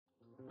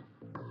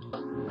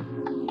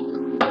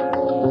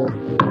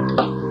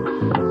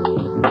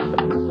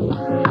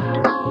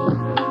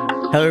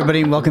Hello,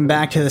 everybody, and welcome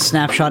back to the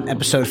Snapshot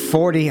episode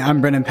 40. I'm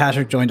Brendan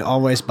Patrick, joined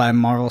always by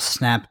Marvel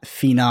Snap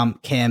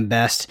phenom Cam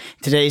Best.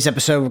 Today's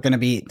episode, we're going to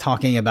be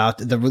talking about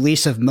the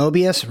release of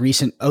Mobius,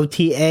 recent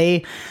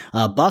OTA,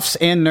 buffs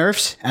and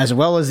nerfs, as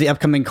well as the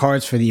upcoming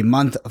cards for the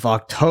month of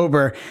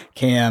October.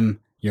 Cam,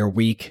 your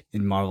week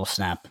in Marvel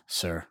Snap,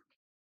 sir.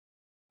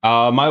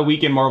 My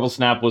week in Marvel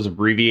Snap was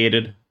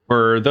abbreviated.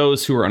 For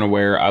those who are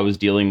unaware, I was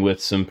dealing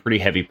with some pretty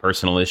heavy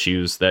personal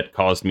issues that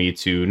caused me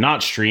to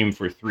not stream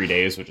for 3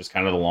 days, which is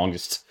kind of the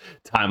longest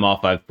time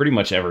off I've pretty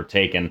much ever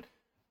taken.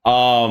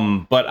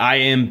 But I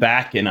am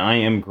back and I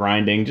am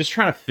grinding, just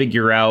trying to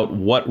figure out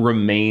what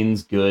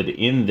remains good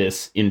in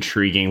this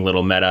intriguing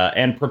little meta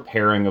and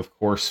preparing, of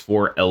course,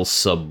 for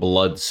Elsa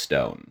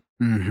Bloodstone.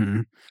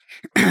 Mm-hmm.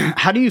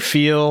 How do you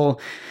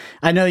feel?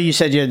 I know you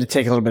said you had to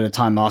take a little bit of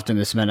time off in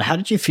this minute. How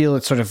did you feel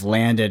it sort of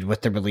landed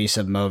with the release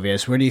of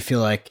Mobius? Where do you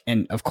feel like,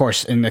 and of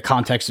course, in the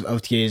context of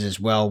OTAs as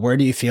well, where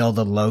do you feel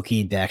the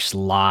Loki decks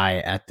lie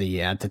at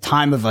the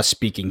time of us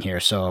speaking here?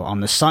 So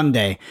on the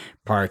Sunday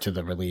prior to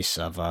the release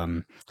of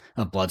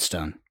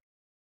Bloodstone.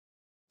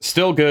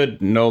 Still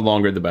good, no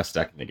longer the best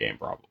deck in the game,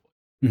 probably.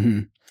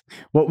 Mm-hmm.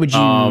 What would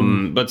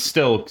you? But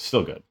still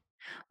good.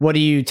 What do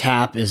you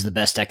tap is the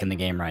best deck in the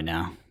game right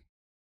now?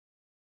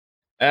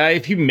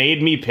 If you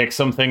made me pick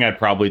something, I'd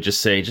probably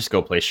just say, just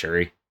go play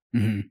Shuri.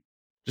 Mm-hmm.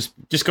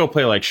 Just go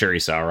play like Shuri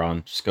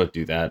Sauron. Just go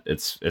do that.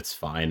 It's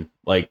fine.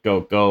 Like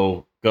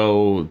go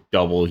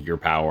double your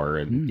power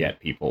and get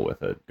people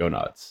with it. Go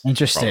nuts.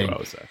 Interesting.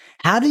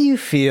 How do you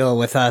feel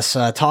with us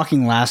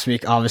talking last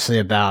week, obviously,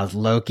 about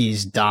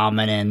Loki's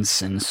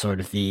dominance and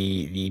sort of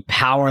the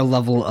power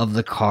level of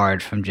the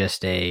card from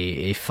just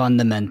a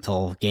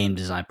fundamental game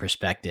design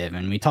perspective?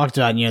 And we talked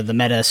about, the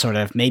meta sort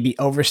of maybe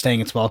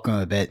overstaying its welcome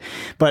a bit,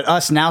 but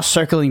us now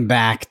circling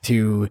back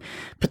to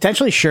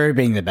potentially Shuri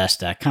being the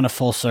best deck, kind of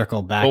full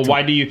circle back. Well,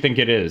 why do you think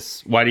it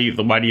is? Why do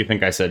you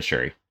think I said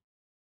Shuri?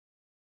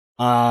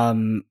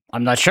 I'm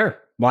not sure.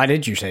 Why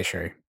did you say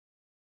Shuri?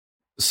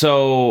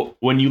 So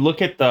when you look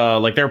at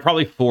there are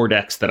probably 4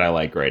 decks that I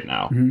like right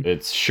now. Mm-hmm.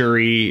 It's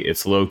Shuri,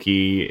 it's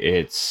Loki,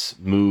 it's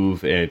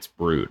Move, and it's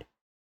Brood.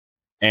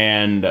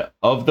 And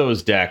of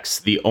those decks,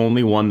 the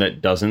only one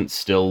that doesn't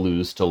still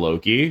lose to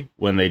Loki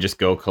when they just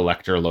go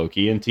Collector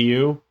Loki into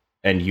you,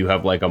 and you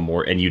have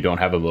and you don't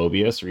have a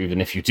Mobius, or even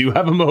if you do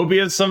have a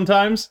Mobius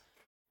sometimes,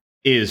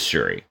 is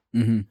Shuri.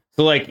 Mm-hmm.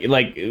 So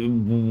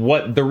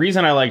what the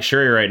reason I like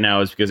Shuri right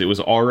now is because it was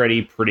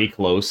already pretty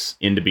close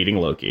into beating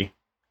Loki.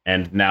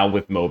 And now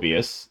with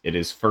Mobius, it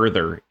is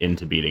further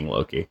into beating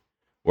Loki.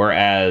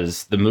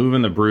 Whereas the Move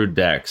and the Brood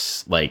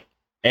decks,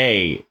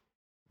 A,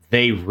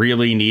 they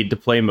really need to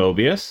play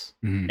Mobius.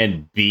 Mm-hmm.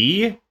 And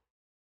B,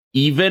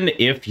 even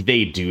if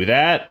they do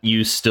that,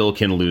 you still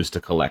can lose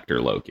to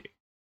Collector Loki.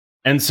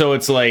 And so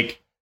it's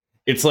like,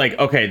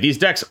 okay, these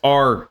decks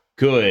are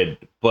good,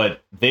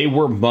 but they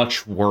were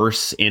much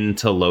worse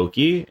into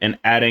Loki. And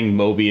adding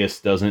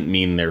Mobius doesn't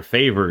mean they're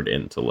favored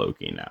into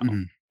Loki now.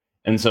 Mm-hmm.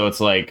 And so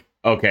it's like,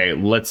 okay,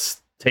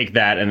 let's take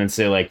that and then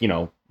say,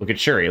 look at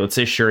Shuri. Let's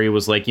say Shuri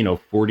was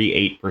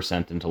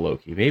 48% into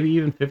Loki, maybe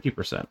even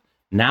 50%.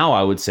 Now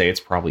I would say it's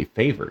probably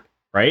favored,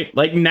 right?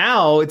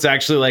 Now it's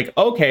actually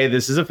okay,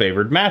 this is a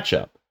favored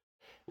matchup.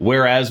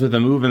 Whereas with the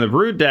Move and the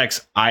Brood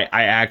decks, I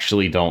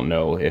actually don't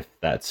know if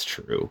that's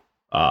true.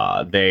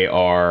 They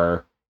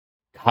are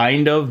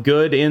kind of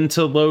good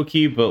into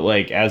Loki, but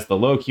as the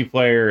Loki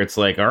player, it's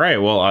all right,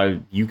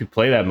 well, you could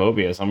play that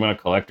Mobius. I'm going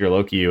to collect your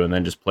Loki and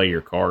then just play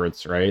your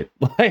cards, right?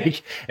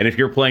 And if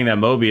you're playing that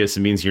Mobius, it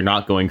means you're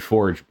not going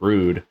Forge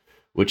Brood,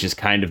 which is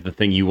kind of the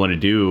thing you want to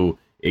do.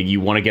 You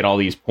want to get all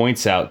these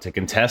points out to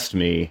contest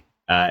me.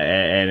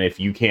 And if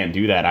you can't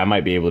do that, I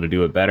might be able to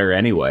do it better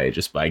anyway,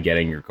 just by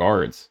getting your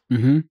cards.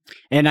 Mm-hmm.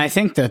 And I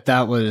think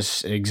that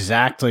was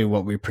exactly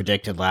what we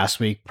predicted last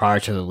week prior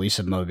to the release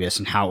of Mobius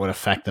and how it would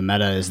affect the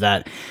meta, is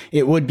that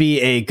it would be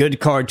a good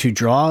card to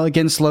draw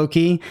against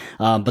Loki,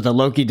 but the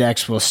Loki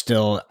decks will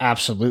still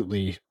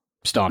absolutely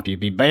stomp you,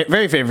 be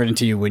very favored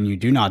into you when you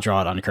do not draw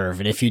it on curve.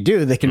 And if you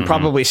do, they can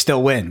probably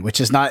still win, which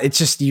is not, it's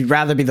just, you'd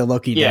rather be the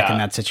Loki deck in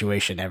that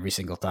situation every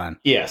single time.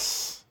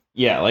 Yes.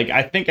 Yeah,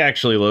 I think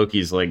actually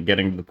Loki's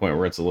getting to the point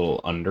where it's a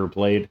little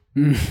underplayed.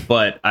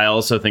 But I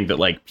also think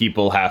that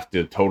people have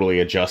to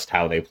totally adjust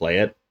how they play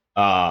it.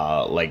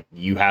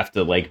 You have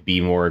to be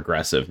more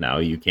aggressive now.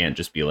 You can't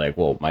just be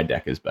well, my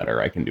deck is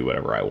better, I can do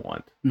whatever I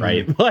want,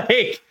 right?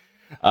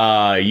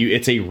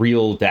 It's a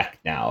real deck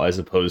now, as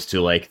opposed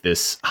to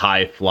this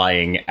high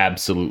flying,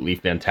 absolutely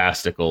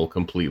fantastical,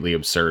 completely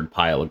absurd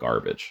pile of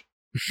garbage.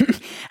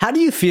 How do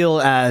you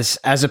feel as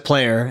a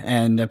player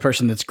and a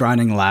person that's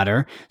grinding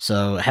ladder,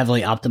 so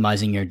heavily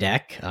optimizing your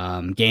deck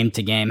game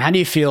to game? How do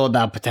you feel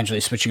about potentially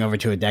switching over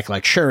to a deck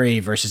like Shuri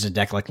versus a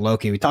deck like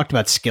Loki? We talked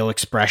about skill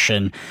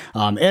expression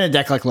in a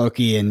deck like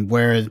Loki, and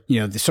where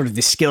the sort of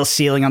the skill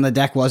ceiling on the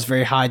deck was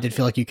very high. Did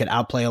feel like you could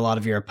outplay a lot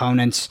of your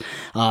opponents.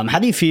 How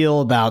do you feel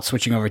about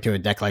switching over to a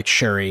deck like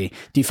Shuri?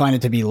 Do you find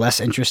it to be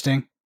less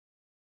interesting?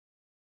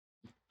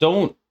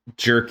 Don't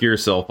jerk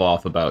yourself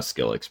off about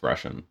skill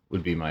expression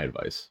would be my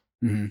advice.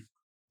 Mm-hmm.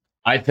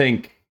 I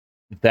think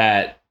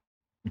that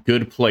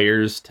good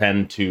players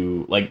tend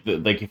to like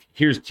if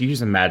here's to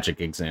use a Magic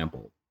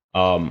example.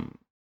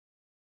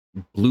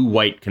 Blue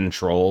white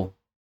control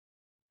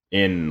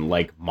in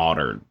like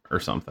modern or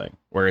something,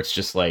 where it's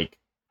just like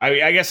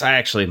I guess I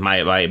actually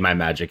my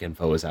Magic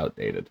info is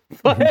outdated.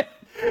 But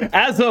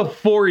as of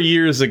 4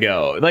 years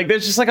ago, like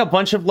there's just like a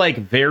bunch of like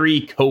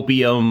very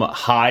copium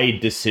high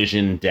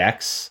decision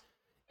decks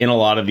in a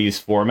lot of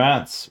these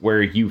formats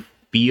where you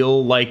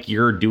feel like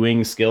you're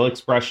doing skill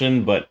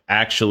expression, but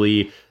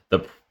actually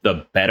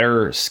the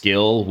better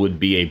skill would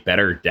be a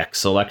better deck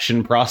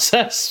selection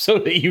process so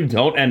that you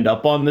don't end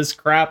up on this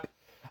crap.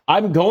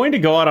 I'm going to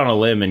go out on a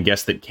limb and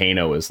guess that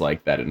Kano is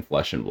like that in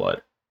Flesh and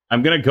Blood.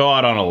 I'm going to go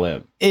out on a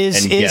limb.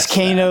 Is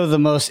Kano the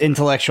most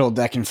intellectual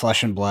deck in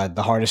Flesh and Blood,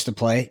 the hardest to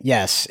play?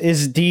 Yes.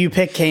 Do you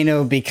pick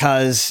Kano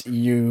because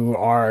you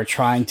are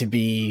trying to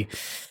be,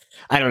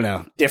 I don't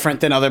know, different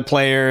than other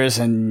players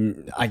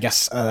and I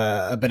guess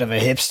a bit of a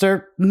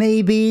hipster?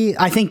 Maybe.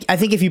 I think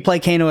if you play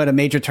Kano at a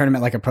major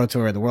tournament like a Pro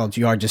Tour of the World,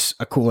 you are just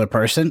a cooler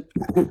person.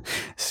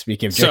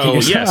 Speaking of jerking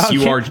yourself,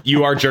 yes,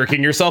 you are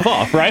jerking yourself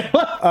off, right?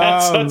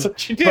 that's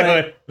what you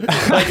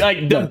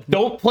do.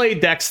 Don't play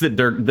decks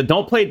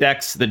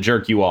that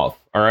jerk you off.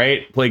 All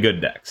right, play good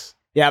decks.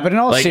 Yeah, but in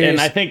all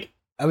seriousness,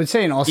 I would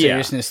say in all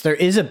seriousness, there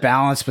is a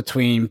balance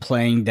between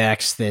playing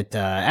decks that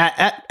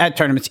at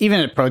tournaments, even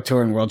at Pro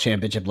Tour and World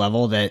Championship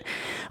level, that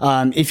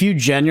if you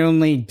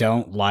genuinely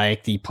don't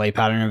like the play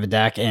pattern of a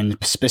deck, and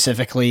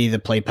specifically the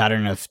play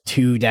pattern of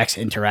two decks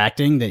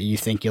interacting that you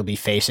think you'll be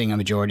facing a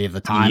majority of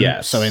the time.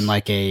 Yes. So in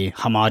like a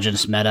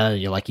homogenous meta,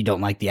 you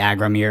don't like the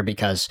aggro mirror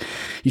because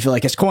you feel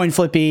like it's coin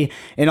flippy.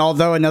 And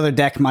although another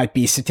deck might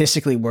be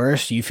statistically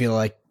worse, you feel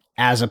like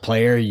as a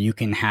player, you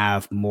can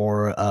have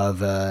more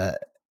of a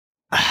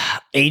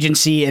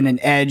agency and an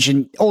edge,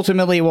 and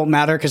ultimately it won't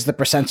matter because the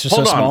percents are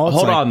so small.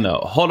 Hold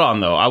on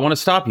though. I want to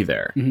stop you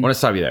there. I want to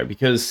stop you there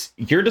because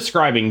you're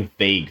describing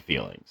vague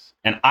feelings.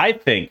 And I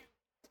think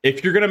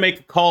if you're going to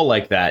make a call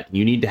like that,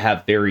 you need to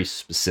have very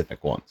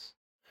specific ones.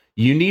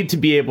 You need to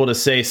be able to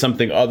say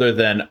something other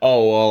than,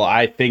 oh, well,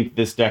 I think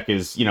this deck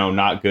is,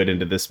 not good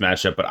into this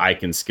matchup, but I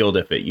can skill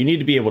diff it. You need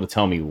to be able to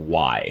tell me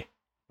why.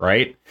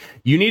 Right?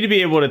 You need to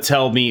be able to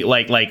tell me,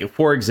 like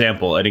for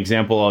example, an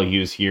example I'll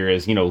use here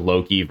is,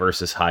 Loki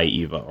versus High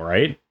Evo,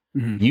 right?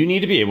 Mm-hmm. You need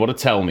to be able to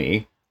tell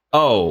me,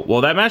 oh, well,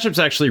 that matchup's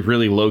actually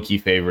really Loki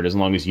favored as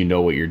long as you know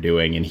what you're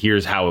doing, and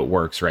here's how it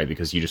works, right?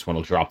 Because you just want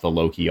to drop the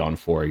Loki on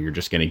 4, you're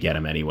just going to get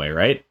him anyway,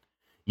 right?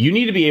 You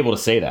need to be able to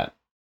say that.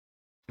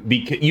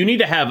 Because you need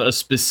to have a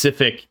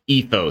specific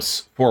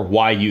ethos for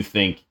why you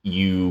think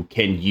you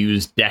can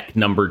use deck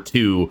number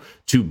 2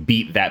 to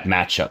beat that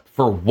matchup,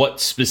 for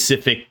what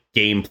specific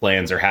game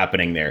plans are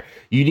happening there.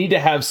 You need to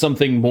have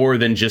something more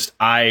than just,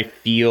 I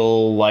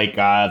feel like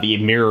the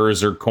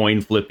mirrors are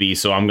coin flippy,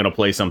 so I'm going to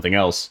play something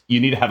else. You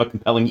need to have a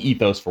compelling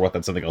ethos for what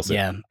that something else is.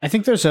 Yeah, I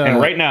think there's a...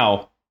 And right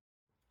now,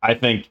 I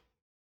think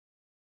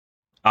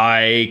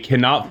I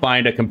cannot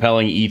find a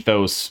compelling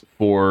ethos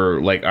for,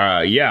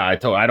 I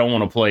don't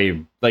want to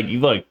play, look,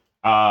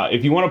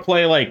 if you want to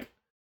play,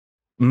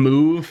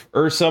 move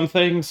or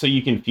something so you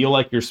can feel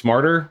like you're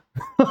smarter,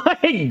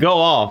 go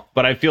off.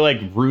 But I feel like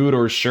Rude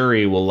or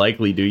Shuri will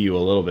likely do you a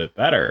little bit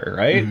better,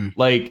 right?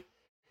 Mm-hmm.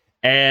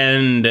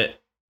 And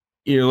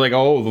you're like,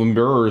 oh, the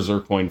mirrors are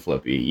coin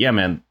flippy. Yeah,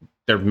 man,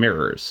 they're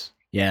mirrors.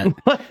 Yeah.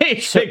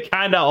 They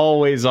kind of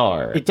always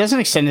are. It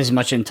doesn't extend as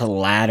much into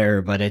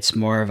ladder, but it's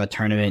more of a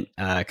tournament,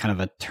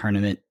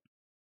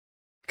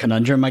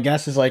 conundrum, I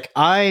guess. Is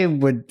I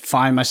would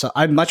find myself,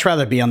 I'd much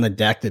rather be on the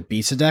deck that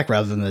beats a deck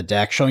rather than the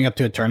deck showing up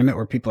to a tournament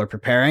where people are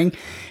preparing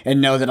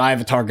and know that I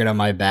have a target on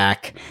my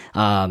back.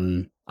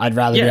 I'd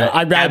rather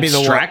be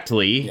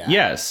abstractly,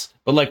 yes.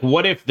 But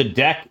what if the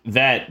deck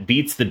that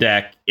beats the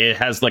deck, it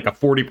has a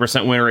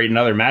 40% win rate in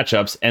other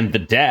matchups, and the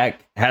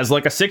deck has a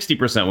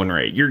 60% win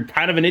rate? You're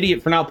kind of an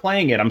idiot for not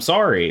playing it. I'm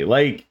sorry.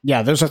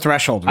 There's a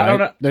threshold, right? I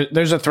don't know.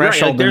 There's a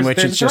threshold in which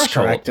it's just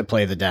correct to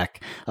play the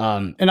deck.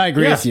 And I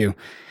agree with you.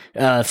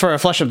 For a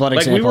Flesh and Blood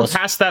example, we were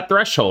past that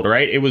threshold,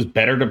 right? It was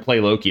better to play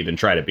Loki than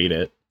try to beat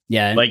it.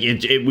 Yeah,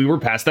 we were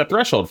past that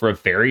threshold for a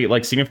very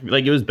significant.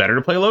 It was better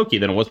to play Loki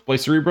than it was to play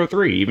Cerebro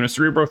 3. Even if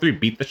Cerebro 3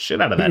 beat the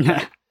shit out of that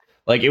deck.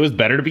 It was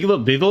better to be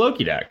the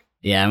Loki deck.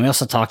 Yeah, and we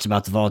also talked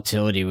about the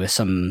volatility with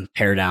some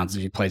pair downs.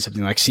 If you played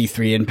something like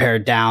C3 and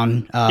paired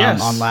down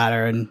on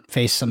ladder and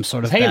face some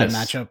sort of bad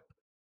matchup,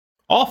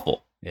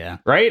 awful. Yeah,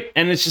 right.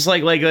 And it's just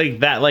like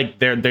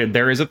that.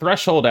 There is a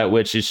threshold at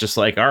which it's just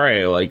all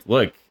right.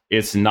 Look,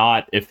 it's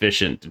not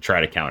efficient to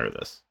try to counter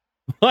this.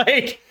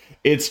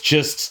 It's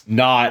just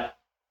not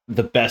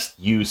the best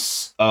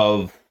use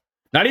of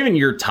not even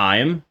your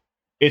time.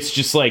 It's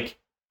just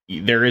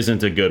there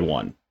isn't a good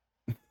one.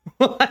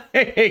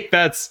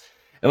 That's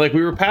we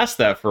were past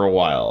that for a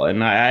while,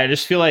 and I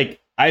just feel like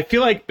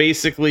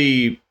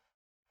basically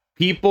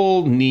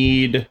people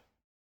need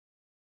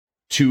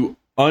to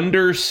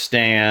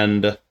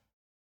understand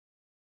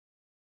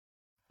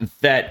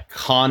that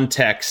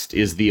context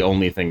is the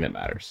only thing that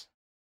matters.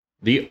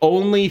 The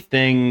only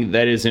thing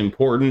that is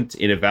important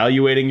in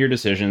evaluating your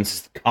decisions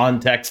is the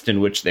context in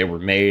which they were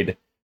made.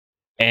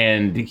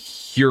 And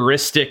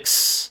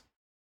heuristics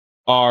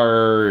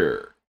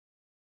are,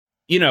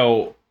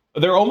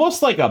 they're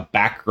almost like a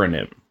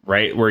backronym,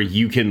 right? Where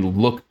you can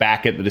look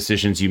back at the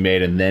decisions you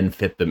made and then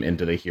fit them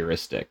into the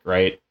heuristic,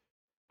 right?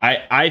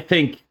 I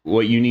think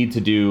what you need to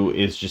do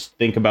is just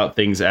think about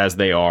things as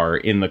they are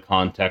in the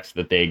context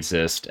that they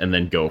exist and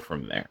then go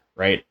from there,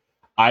 right?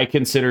 I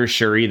consider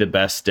Shuri the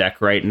best deck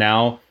right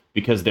now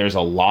because there's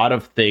a lot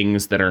of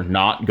things that are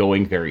not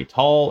going very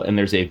tall and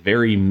there's a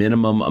very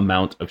minimum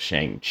amount of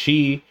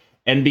Shang-Chi.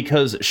 And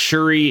because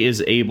Shuri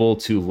is able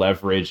to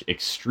leverage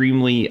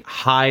extremely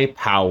high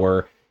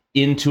power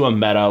into a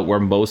meta where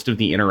most of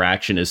the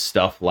interaction is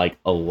stuff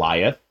like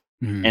Alioth,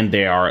 and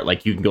they are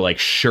like, you can go like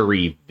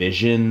Shuri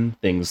Vision,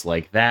 things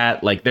like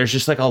that. Like there's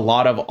just like a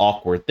lot of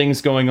awkward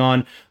things going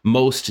on.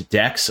 Most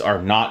decks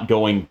are not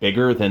going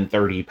bigger than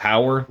 30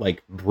 power.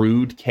 Like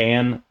Brood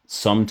can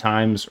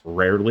sometimes,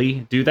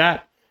 rarely do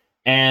that.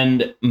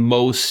 And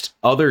most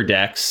other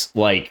decks,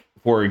 like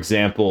for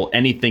example,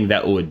 anything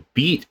that would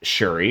beat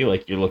Shuri,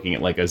 like you're looking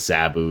at like a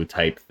Zabu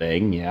type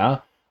thing,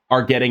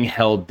 are getting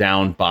held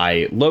down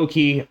by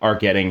Loki, are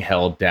getting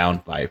held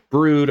down by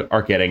Brood,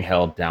 are getting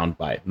held down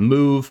by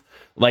Move.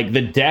 Like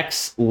the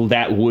decks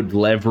that would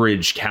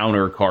leverage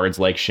counter cards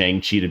like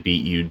Shang-Chi to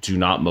beat you do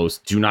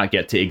not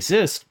get to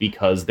exist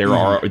because there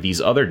are these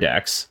other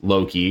decks,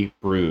 Loki,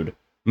 Brood,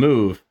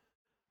 Move,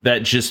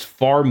 that just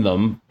farm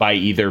them by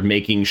either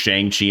making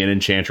Shang-Chi and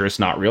Enchantress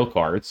not real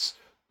cards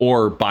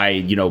or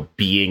by,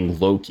 being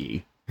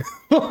Loki.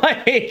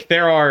 Like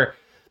there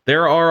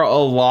are a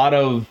lot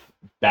of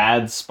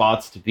bad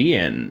spots to be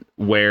in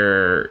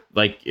where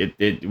like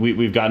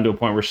we've gotten to a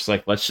point where she's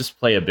like, let's just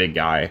play a big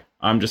guy.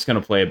 I'm just going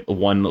to play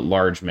one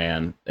large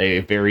man, a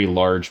very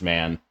large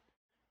man,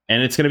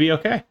 and it's going to be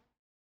okay.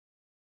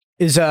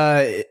 Is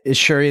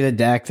Shuri the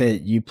deck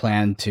that you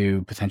plan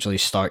to potentially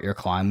start your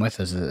climb with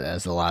as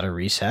the ladder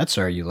resets,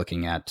 or are you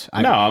looking at?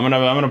 I'm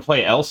gonna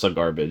play Elsa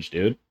garbage,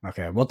 dude.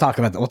 Okay, we'll talk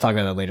about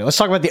that later. Let's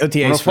talk about the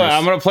OTAs first.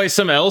 I'm gonna play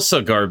some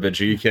Elsa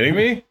garbage. Are you kidding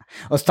me?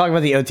 Let's talk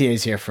about the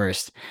OTAs here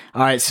first.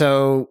 All right,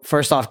 so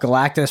first off,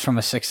 Galactus from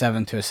a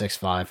 6/7 to a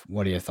 6/5.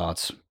 What are your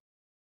thoughts?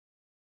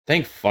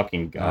 Thank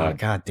fucking God. Oh,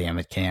 God damn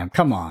it, Cam.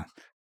 Come on.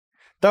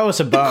 That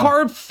was a bum. The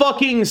card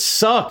fucking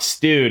sucks,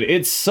 dude.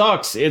 It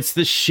sucks. It's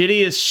the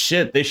shittiest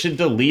shit. They should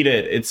delete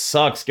it. It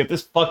sucks. Get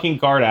this fucking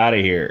card out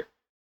of here.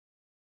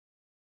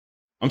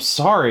 I'm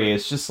sorry.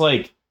 It's just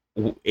like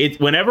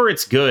whenever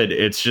it's good,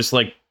 it's just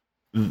like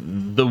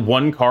the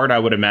one card I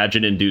would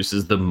imagine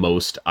induces the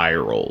most eye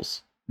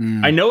rolls.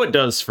 I know it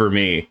does for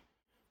me,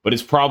 but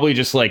it's probably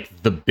just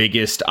like the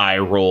biggest eye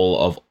roll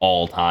of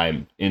all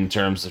time in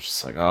terms of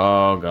just like,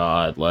 oh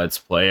God, let's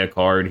play a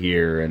card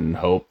here and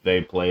hope they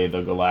play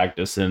the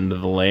Galactus into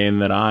the lane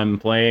that I'm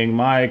playing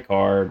my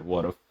card.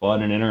 What a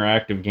fun and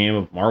interactive game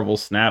of Marvel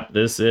Snap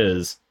this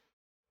is.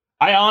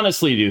 I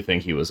honestly do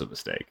think he was a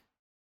mistake.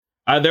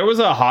 There was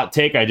a hot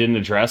take I didn't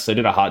address. I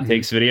did a hot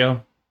takes video.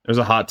 There was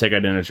a hot take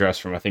I didn't address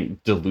from, I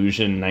think,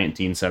 Delusion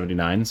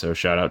 1979. So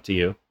shout out to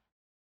you.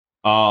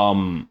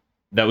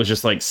 That was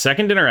just like,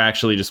 Second Dinner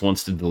actually just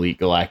wants to delete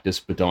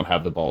Galactus, but don't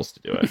have the balls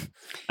to do it.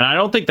 And I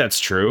don't think that's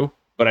true,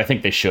 but I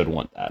think they should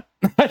want that.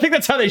 I think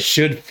that's how they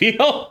should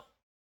feel.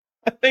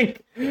 I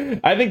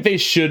think they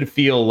should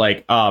feel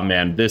like, oh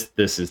man, this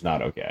is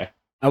not okay.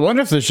 I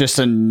wonder if there's just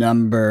a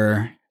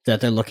number that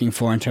they're looking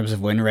for in terms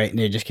of win rate, and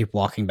they just keep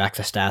walking back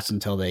the stats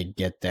until they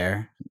get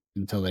there.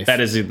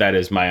 That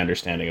is my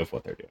understanding of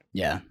what they're doing.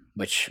 Yeah,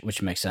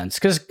 which makes sense.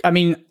 Because I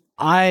mean,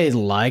 I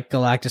like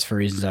Galactus for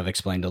reasons I've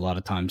explained a lot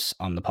of times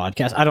on the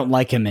podcast. I don't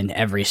like him in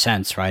every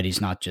sense, right?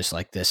 He's not just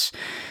like this,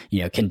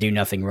 can do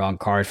nothing wrong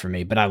card for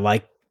me, but I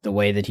like the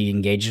way that he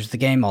engages the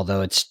game,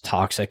 although it's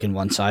toxic and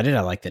one-sided. I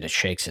like that it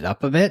shakes it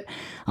up a bit,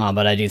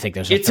 but I do think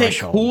there's a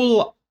threshold. A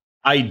cool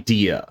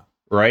idea,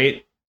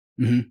 right?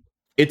 Mm-hmm.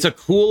 It's a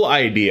cool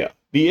idea.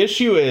 The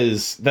issue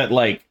is that,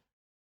 like,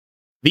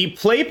 the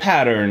play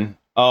pattern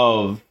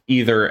of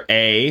either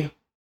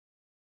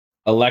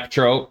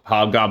Electro,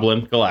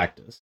 Hobgoblin,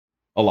 Galactus,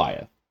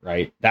 Alioth,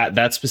 right?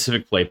 That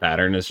specific play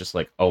pattern is just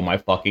like, oh my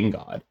fucking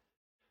God.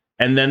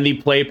 And then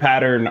the play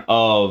pattern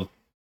of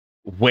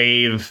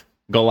Wave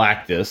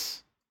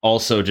Galactus,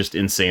 also just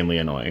insanely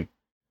annoying.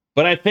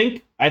 But I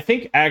think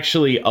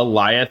actually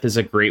Alioth is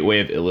a great way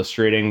of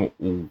illustrating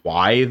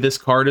why this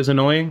card is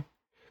annoying.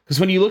 Because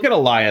when you look at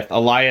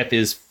Alioth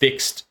is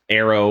fixed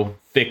arrow,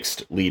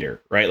 fixed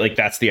leader, right? Like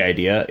that's the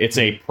idea. It's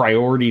a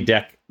priority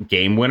deck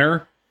game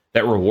winner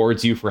that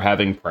rewards you for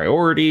having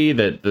priority,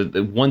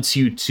 that wants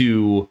you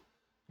to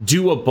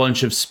do a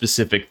bunch of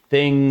specific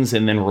things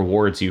and then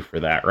rewards you for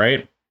that,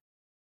 right?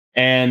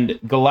 And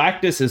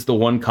Galactus is the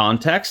one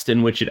context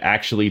in which it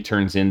actually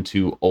turns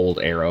into old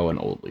arrow and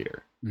old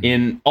leader. Mm-hmm.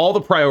 In all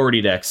the priority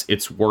decks,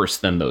 it's worse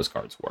than those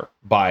cards were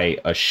by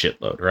a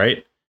shitload,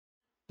 right?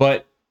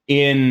 But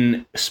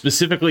in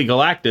specifically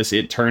Galactus,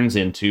 it turns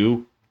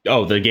into,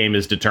 oh, the game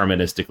is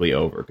deterministically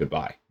over.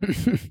 Goodbye.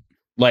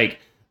 Like,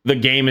 the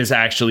game is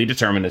actually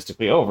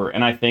deterministically over.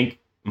 And I think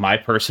my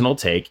personal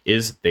take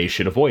is they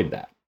should avoid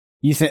that.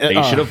 They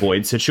should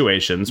avoid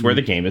situations where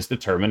the game is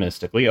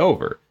deterministically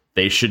over.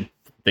 They should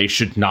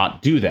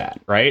not do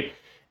that, right?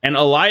 And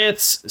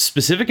Alioth's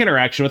specific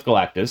interaction with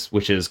Galactus,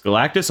 which is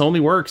Galactus only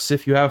works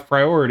if you have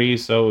priority.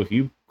 So if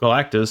you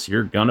Galactus,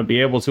 you're gonna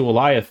be able to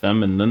Alioth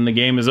them, and then the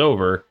game is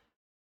over.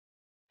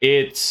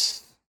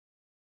 It's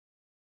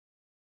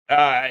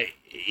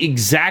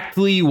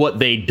exactly what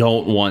they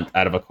don't want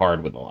out of a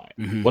card with Alioth.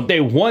 Mm-hmm. What they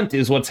want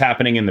is what's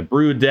happening in the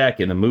Brood deck,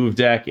 in the Move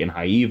deck, in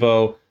High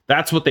Evo.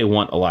 That's what they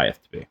want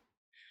Alioth to be.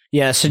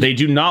 Yeah, so they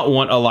do not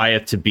want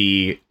Alioth to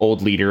be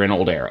Old Leader and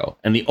Old Arrow.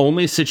 And the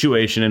only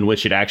situation in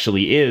which it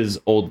actually is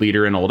Old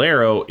Leader and Old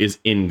Arrow is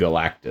in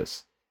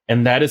Galactus.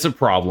 And that is a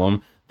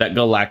problem that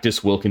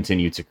Galactus will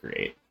continue to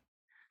create.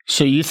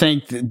 So you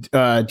think,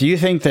 do you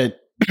think that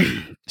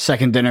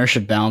Second Dinner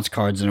should balance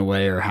cards in a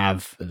way, or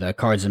have the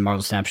cards in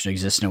Marvel Snapshot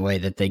exist in a way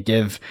that they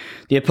give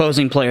the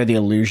opposing player the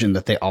illusion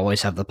that they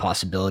always have the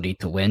possibility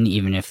to win,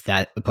 even if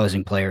that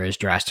opposing player is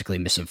drastically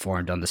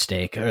misinformed on the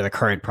stake or the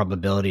current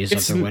probabilities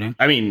of their winning?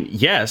 I mean,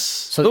 yes.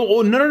 So,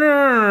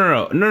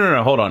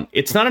 no, hold on.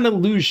 It's not an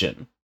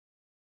illusion.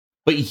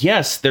 But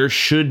yes, there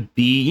should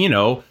be,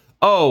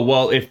 oh,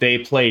 well, if they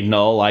play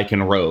Null, I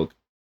can Rogue.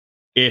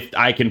 If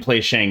I can play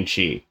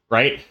Shang-Chi,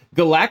 right?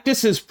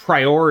 Galactus's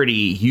priority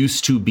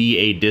used to be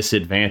a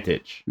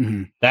disadvantage.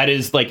 Mm-hmm.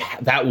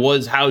 That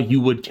was how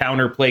you would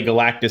counterplay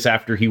Galactus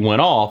after he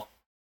went off,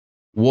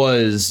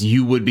 was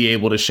you would be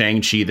able to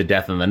Shang-Chi the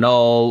Death in the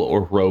Null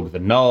or Rogue the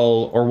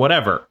Null or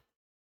whatever.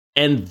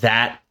 And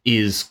that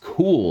is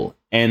cool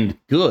and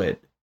good.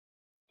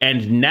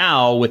 And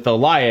now with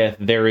Alioth,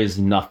 there is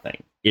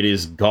nothing. It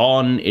is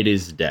gone. It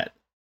is dead.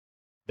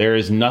 There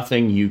is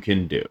nothing you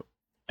can do.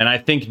 And I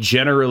think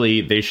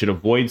generally they should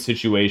avoid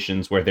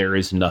situations where there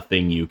is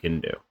nothing you can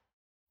do.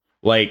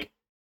 Like,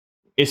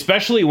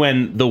 especially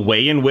when the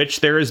way in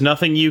which there is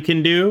nothing you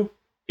can do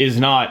is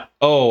not,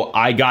 oh,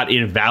 I got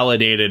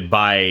invalidated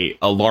by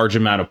a large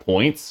amount of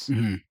points.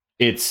 Mm-hmm.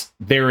 It's,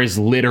 there is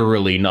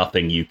literally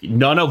nothing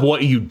none of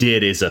what you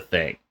did is a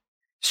thing.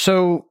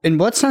 So, in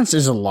what sense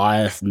is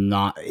Alioth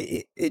not?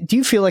 Do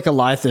you feel like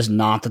Alioth is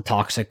not the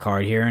toxic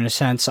card here in a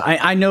sense?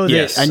 I know that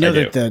yes,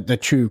 that the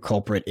true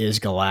culprit is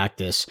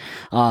Galactus.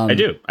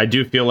 I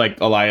do feel like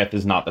Alioth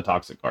is not the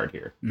toxic card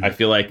here. Mm-hmm. I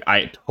feel like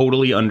I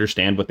totally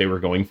understand what they were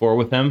going for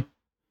with him.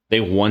 They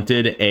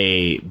wanted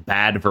a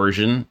bad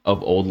version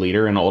of Old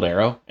Leader and Old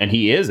Arrow, and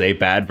he is a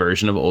bad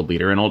version of Old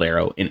Leader and Old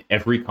Arrow in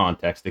every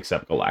context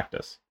except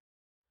Galactus.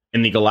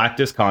 In the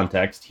Galactus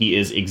context, he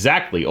is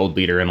exactly Old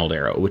Leader and Old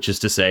Arrow, which is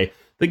to say,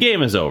 the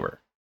game is over,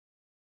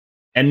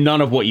 and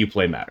none of what you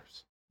play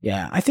matters.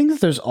 Yeah, I think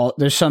that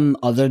there's some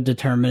other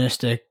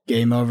deterministic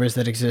game overs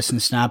that exist in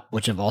Snap,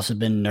 which have also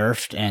been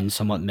nerfed and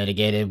somewhat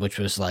mitigated, which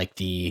was like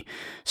the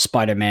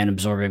Spider-Man,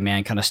 Absorbing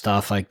Man kind of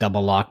stuff, like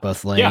double lock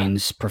both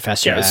lanes,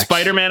 Professor X.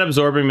 Spider-Man,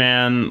 Absorbing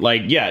Man,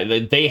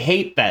 they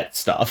hate that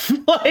stuff.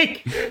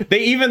 Like, they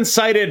even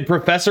cited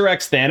Professor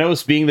X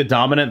Thanos being the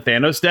dominant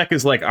Thanos deck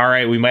is like, all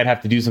right, we might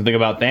have to do something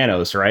about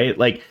Thanos, right?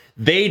 Like,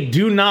 they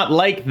do not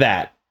like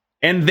that.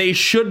 And they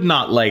should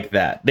not like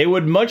that. They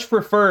would much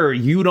prefer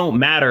you don't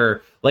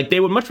matter. Like, they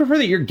would much prefer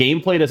that your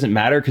gameplay doesn't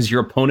matter because your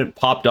opponent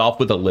popped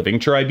off with a living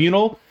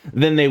tribunal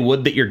than they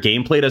would that your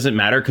gameplay doesn't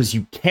matter because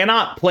you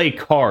cannot play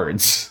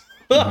cards.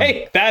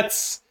 Like,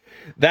 that's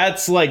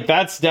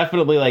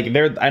definitely like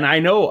there. And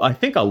I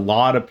think a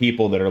lot of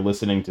people that are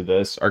listening to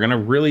this are going to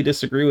really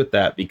disagree with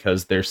that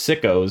because they're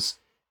sickos.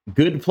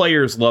 Good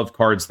players love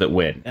cards that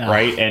win,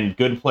 right? And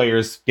good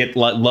players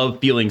love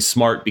feeling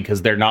smart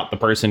because they're not the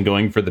person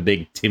going for the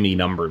big Timmy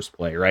numbers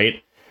play,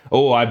 right?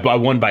 Oh, I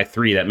won by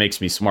 3. That makes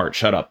me smart.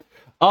 Shut up.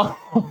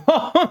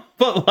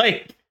 But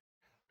like,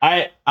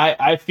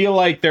 I feel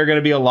like there are going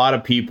to be a lot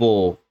of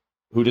people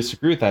who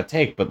disagree with that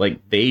take, but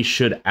like, they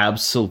should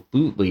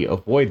absolutely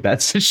avoid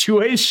that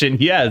situation.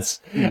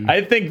 Yes,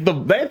 I think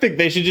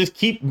they should just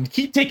keep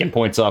taking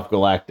points off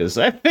Galactus.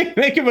 I think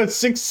make him a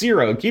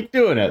 6-0. Keep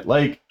doing it.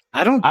 Like.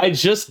 I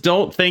just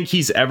don't think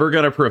he's ever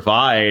going to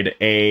provide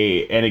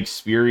an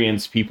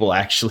experience people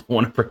actually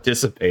want to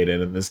participate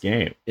in this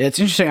game. It's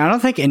interesting. I don't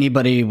think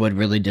anybody would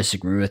really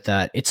disagree with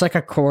that. It's like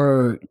a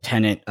core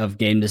tenet of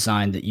game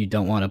design that you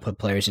don't want to put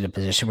players in a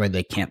position where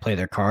they can't play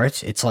their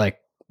cards. It's like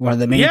one of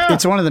the main.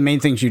 It's one of the main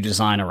things you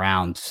design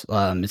around.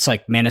 It's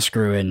like Mana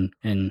Screw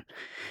and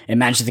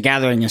Magic the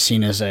Gathering is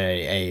seen as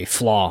a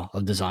flaw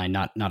of design,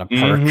 not a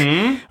perk.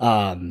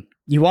 Mm-hmm.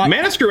 You want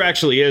Mana Screw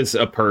actually is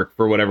a perk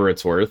for whatever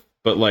it's worth.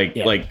 But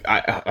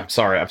I'm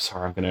sorry, I'm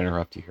going to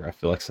interrupt you here. I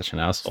feel like such an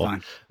asshole.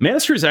 Mana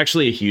Screw is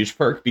actually a huge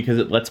perk because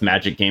it lets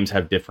Magic games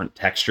have different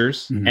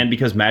textures, and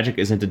because Magic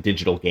isn't a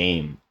digital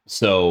game,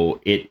 so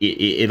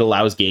it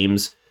allows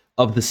games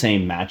of the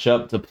same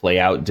matchup to play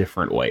out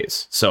different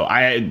ways. So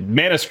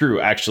Mana Screw,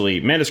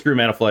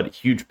 Mana Flood,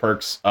 huge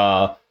perks.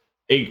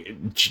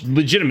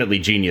 legitimately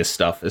genius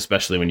stuff,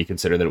 especially when you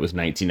consider that it was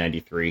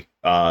 1993.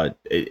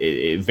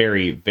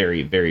 Very,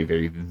 very, very,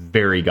 very,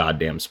 very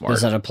goddamn smart.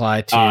 Does that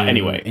apply to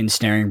anyway?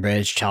 Ensnaring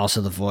Bridge, Chalice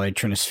of the Void,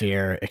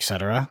 Trinisphere,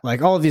 etc.?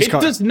 Like all of these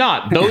cards. It does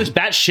not.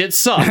 That shit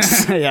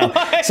sucks.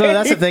 Yeah. So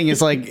that's the thing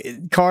is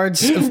like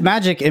cards.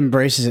 Magic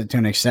embraces it to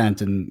an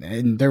extent,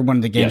 and they're one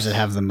of the games that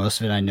have the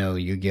most of it. I know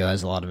Yu-Gi-Oh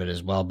has a lot of it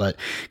as well, but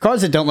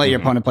cards that don't let your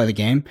opponent play the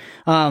game.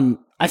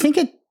 I think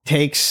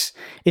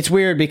it's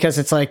weird because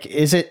it's like,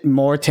 is it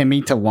more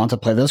Timmy to want to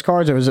play those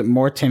cards, or is it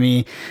more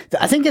Timmy?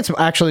 I think it's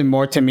actually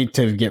more Timmy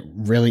to get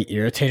really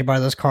irritated by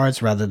those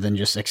cards rather than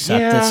just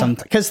accept it.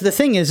 Sometimes, because the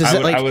thing is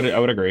that like I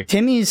would agree.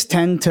 Timmys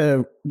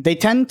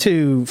tend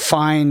to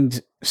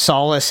find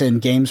solace in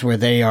games where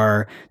they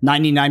are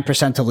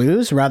 99% to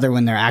lose rather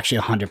when they're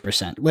actually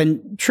 100%,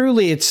 when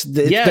truly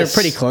they're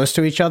pretty close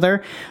to each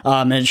other,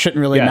 and it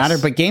shouldn't really matter.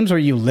 But games where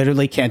you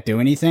literally can't do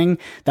anything,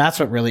 that's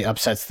what really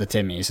upsets the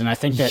Timmys. And I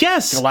think that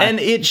and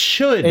it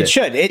should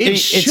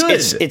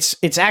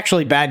it's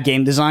actually bad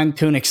game design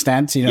to an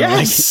extent,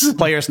 like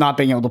players not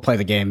being able to play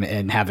the game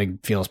and having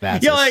feels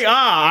bad.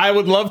 I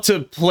would love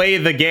to play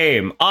the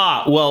game.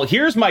 Well,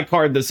 here's my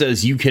card that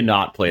says you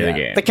cannot play the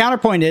game. The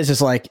counterpoint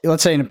is like,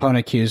 let's say an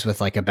opponent queues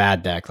with like a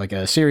bad deck, like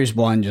a series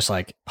 1, just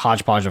like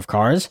hodgepodge of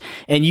cards,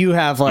 and you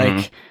have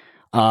like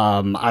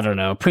I don't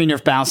know,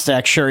 pre-nerf bounce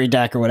deck, Shuri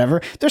deck, or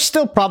whatever. They're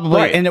still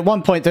probably, and at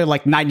one point they're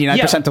like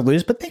 99% to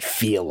lose, but they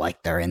feel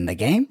like they're in the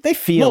game. They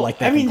feel like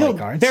they can play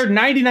cards. They're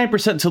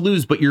 99% to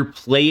lose, but you're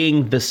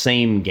playing the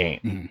same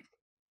game.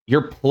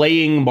 You're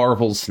playing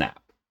Marvel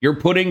Snap. You're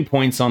putting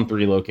points on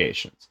 3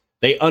 locations.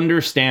 They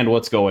understand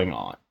what's going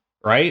on,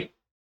 right?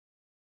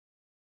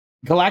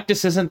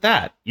 Galactus isn't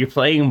that. You're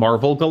playing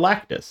Marvel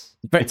Galactus.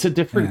 It's a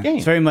different game.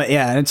 It's very much,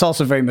 and it's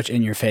also very much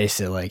in your face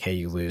that like, hey,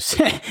 you lose.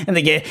 And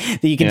the game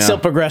that you can still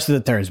progress through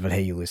the turns, but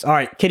hey, you lose. All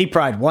right, Kitty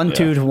Pryde, 1-2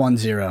 to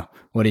 1-0.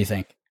 What do you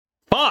think?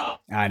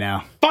 Fuck. I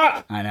know.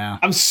 Fuck. I know.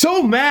 I'm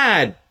so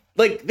mad.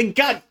 Like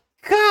God.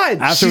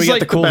 After we got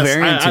the cool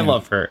variant, I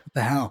love her. What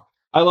the hell?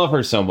 I love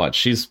her so much.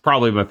 She's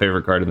probably my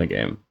favorite card in the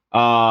game.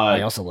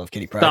 I also love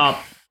Kitty Pryde.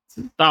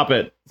 Stop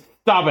it.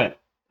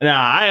 Nah,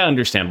 I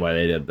understand why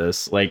they did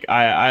this. Like,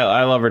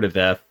 I love her to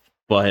death,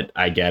 but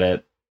I get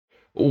it.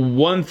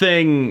 One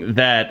thing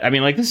that, I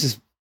mean, like, this is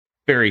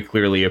very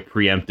clearly a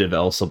preemptive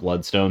Elsa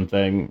Bloodstone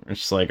thing. It's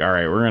just like, all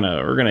right,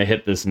 we're gonna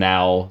hit this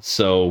now,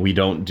 so we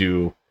don't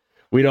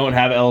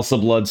have Elsa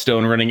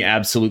Bloodstone running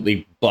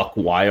absolutely buck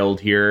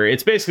wild here.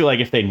 It's basically like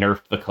if they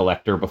nerfed the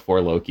Collector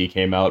before Loki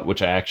came out,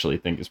 which I actually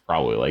think is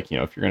probably like,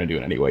 if you're gonna do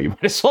it anyway, you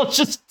might as well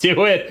just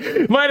do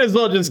it. Might as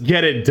well just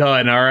get it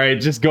done. All right,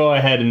 just go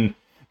ahead and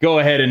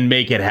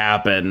make it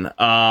happen.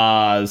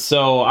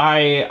 So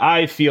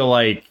I feel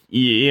like,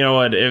 you know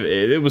what,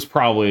 it was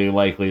probably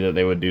likely that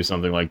they would do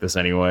something like this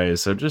anyway.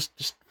 So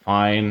just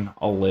fine.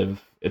 I'll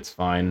live. It's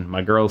fine.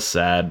 My girl's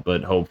sad,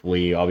 but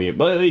hopefully I'll be.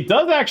 But it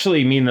does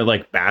actually mean that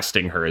like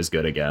basting her is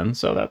good again.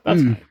 So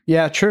that's fine.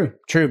 Yeah, true.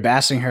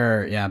 Basting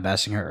her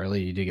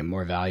early, you do get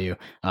more value.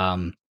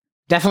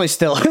 Definitely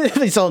still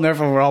nerf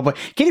overall, but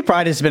Kitty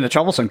Pryde has been a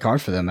troublesome card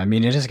for them. I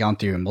mean, it has gone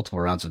through multiple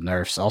rounds of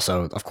nerfs.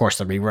 Also, of course,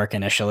 the rework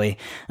initially,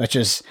 which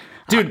is,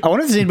 dude. I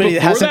wonder if there's anybody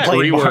that hasn't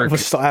played Marvel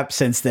Slap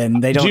since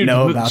then. They don't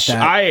know about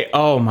that.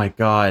 Oh my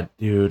god,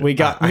 dude!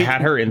 I had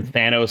her in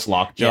Thanos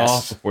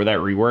Lockjaw before that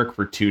rework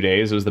for 2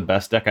 days. It was the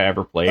best deck I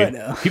ever played.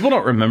 People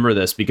don't remember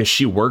this because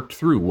she worked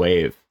through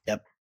Wave.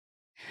 Yep,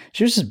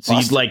 she was just so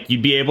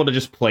you'd be able to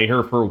just play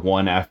her for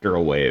 1 after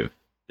a wave.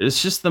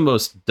 It's just the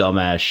most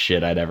dumbass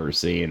shit I'd ever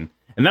seen.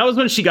 And that was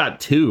when she got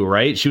 2,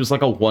 right? She was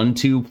like a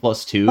 1/2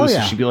 + 2.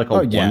 So she'd be like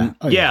a 1.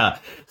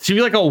 She'd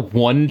be like a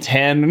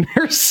 110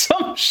 or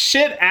some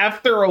shit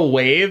after a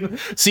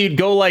wave. So you'd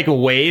go like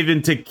wave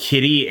into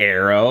Kitty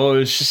Arrow. It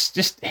was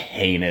just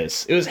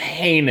heinous. It was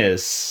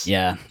heinous.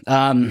 Yeah.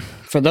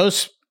 For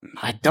those,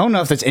 I don't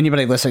know if there's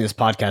anybody listening to this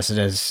podcast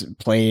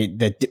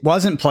that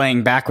wasn't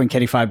playing back when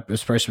Kitty 5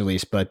 was first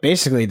released, but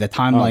basically the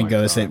timeline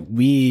goes that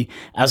we,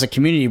 as a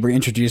community, were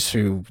introduced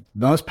to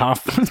the most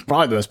powerful,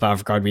 probably the most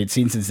powerful card we had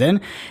seen since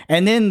then,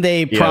 and then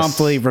they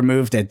promptly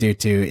removed it due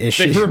to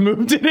issues. They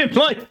removed it in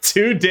like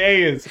 2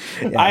 days.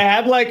 I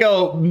had like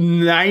a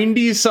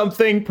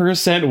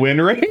 90-something%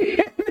 win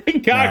rate. They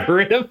got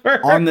rid of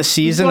her on the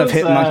season of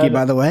Hitmonkey,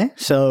 by the way.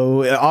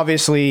 So it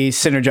obviously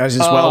synergizes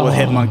well with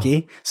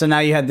Hitmonkey. So now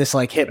you had this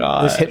like this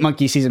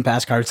Hitmonkey season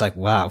pass card. It's like,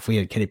 wow, if we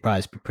had Kitty Pryde,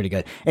 it'd be pretty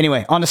good.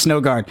 Anyway, on to Snow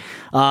Guard.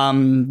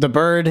 The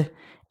bird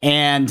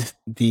and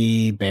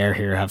the bear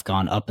here have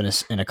gone up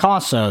in a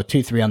cost. So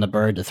 2/3 on the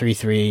bird to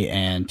 3/3,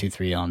 and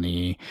 2/3 on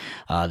the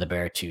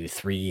bear to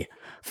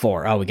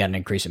 3/4. Oh, we got an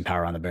increase in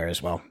power on the bear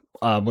as well.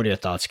 What are your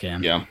thoughts,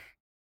 Cam? Yeah.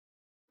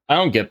 I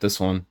don't get this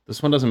one.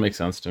 This one doesn't make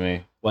sense to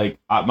me. Like,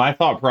 my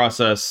thought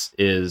process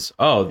is,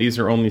 these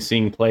are only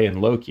seeing play in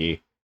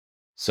Loki.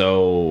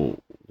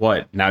 So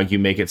what? Now you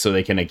make it so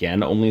they can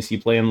again only see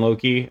play in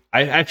Loki?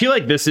 I feel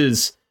like this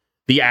is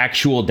the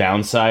actual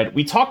downside.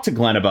 We talked to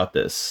Glenn about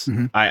this.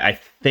 I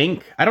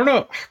think, I don't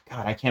know.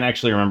 God, I can't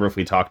actually remember if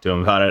we talked to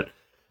him about it.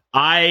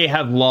 I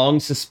have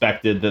long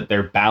suspected that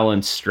their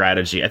balanced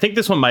strategy, I think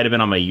this one might have been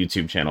on my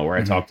YouTube channel where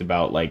I talked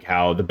about like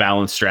how the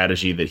balanced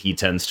strategy that he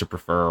tends to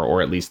prefer,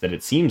 or at least that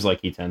it seems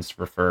like he tends to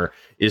prefer,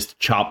 is to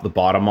chop the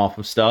bottom off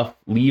of stuff,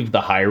 leave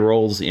the high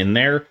rolls in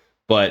there,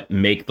 but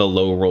make the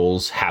low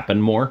rolls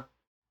happen more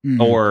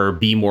or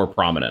be more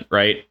prominent,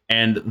 right?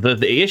 And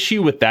the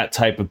issue with that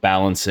type of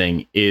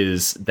balancing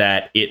is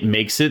that it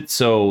makes it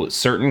so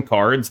certain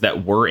cards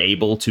that were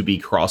able to be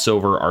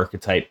crossover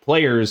archetype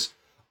players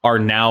are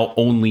now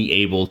only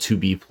able to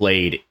be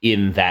played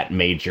in that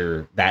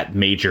major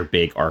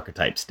big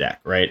archetypes deck,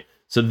 right?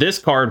 So this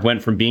card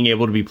went from being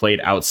able to be played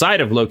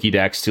outside of Loki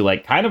decks to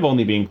like kind of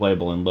only being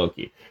playable in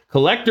Loki.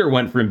 Collector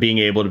went from being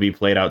able to be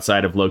played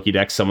outside of Loki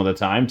decks some of the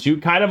time to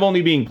kind of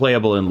only being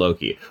playable in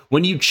Loki.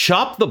 When you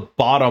chop the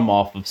bottom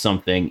off of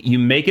something, you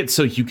make it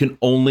so you can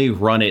only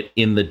run it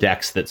in the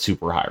decks that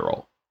super high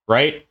roll,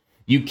 right?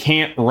 You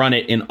can't run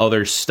it in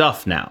other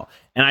stuff now.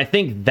 And I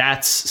think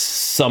that's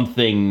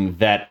something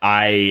that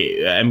I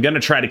am going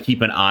to try to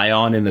keep an eye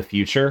on in the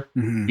future,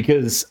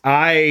 because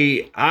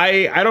I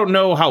don't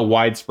know how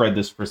widespread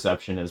this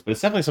perception is, but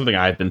it's definitely something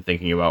I've been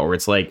thinking about, where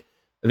it's like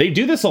they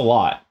do this a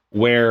lot,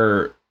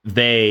 where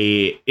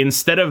they,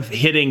 instead of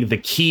hitting the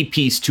key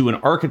piece to an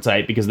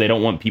archetype because they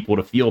don't want people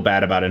to feel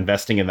bad about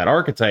investing in that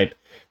archetype,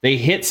 they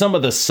hit some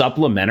of the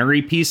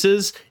supplementary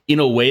pieces in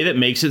a way that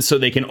makes it so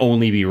they can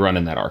only be run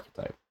in that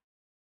archetype.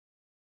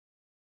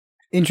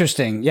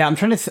 Interesting. Yeah,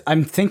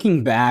 I'm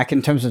thinking back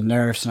in terms of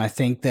nerfs, and I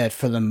think that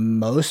for the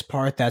most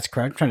part, that's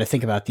correct. I'm trying to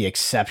think about the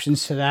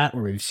exceptions to that,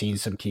 where we've seen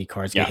some key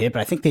cards get hit, but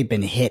I think they've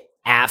been hit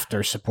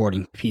after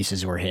supporting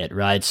pieces were hit,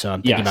 right? So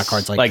I'm thinking about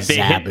cards like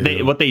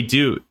Zabu. What they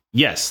do,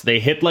 yes, they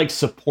hit like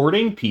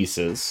supporting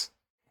pieces,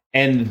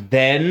 and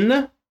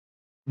then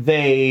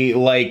they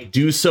like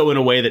do so in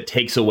a way that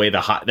takes away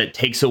the high,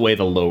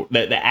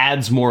 that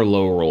adds more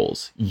low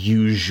rolls.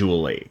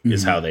 Usually,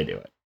 is how they do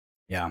it.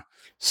 Yeah.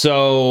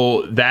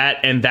 So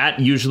that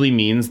usually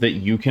means that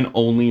you can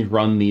only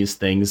run these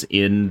things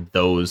in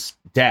those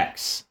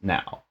decks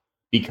now,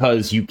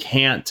 because you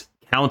can't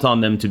count on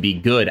them to be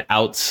good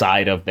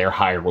outside of their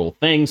high roll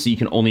thing. So you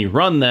can only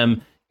run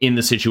them in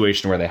the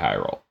situation where they high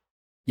roll.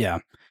 Yeah.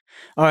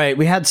 All right.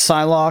 We had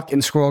Psylocke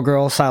and Squirrel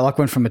Girl. Psylocke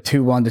went from a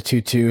 2/1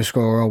 to 2/2.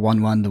 Squirrel Girl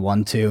 1/1 to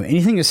 1/2.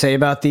 Anything to say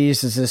about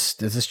these? Does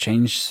this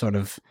change sort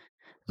of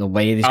the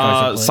way these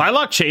cards are played?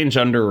 Psylocke change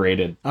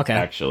underrated. Okay.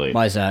 Actually,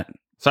 why is that?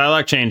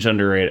 Psylocke change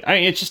underrated. I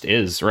mean, it just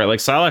is, right? Like,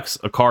 Psylocke's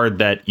a card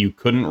that you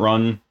couldn't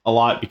run a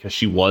lot because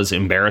she was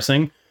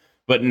embarrassing,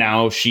 but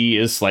now she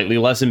is slightly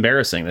less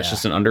embarrassing. That's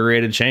just an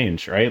underrated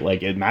change, right?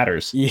 Like, it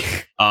matters.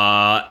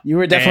 Yeah. You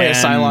were definitely a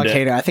Psylocke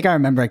hater. I think I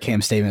remember a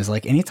Cam statement is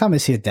like, anytime I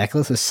see a deck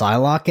list with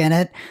Psylocke in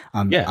it,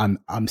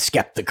 I'm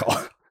skeptical.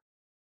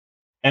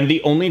 And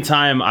the only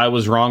time I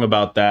was wrong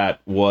about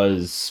that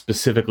was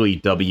specifically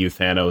W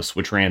Thanos,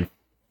 which ran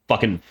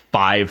fucking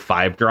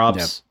 5/5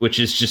 drops, which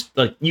is just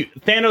like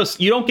Thanos.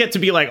 You don't get to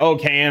be like, oh,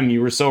 Cam,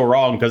 you were so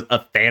wrong because a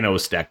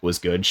Thanos deck was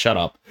good. Shut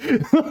up.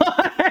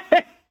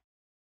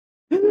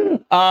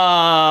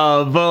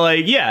 But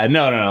like, yeah,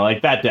 no,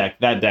 like that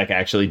deck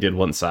actually did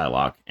want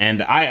Psylocke,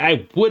 and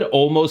I would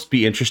almost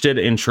be interested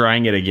in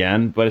trying it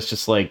again, but it's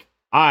just like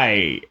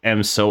I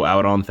am so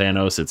out on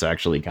Thanos. It's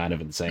actually kind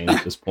of insane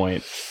at this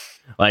point.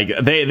 Like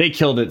they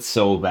killed it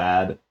so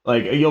bad.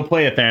 Like you'll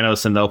play a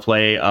Thanos and they'll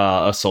play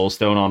a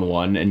Soulstone on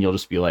one, and you'll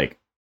just be like,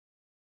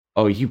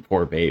 "Oh, you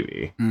poor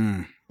baby."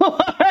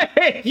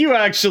 You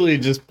actually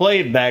just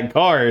played that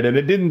card, and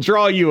it didn't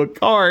draw you a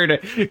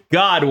card.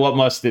 God, what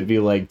must it be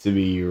like to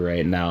be you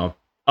right now?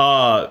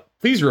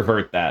 Please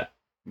revert that,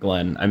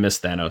 Glenn. I miss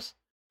Thanos.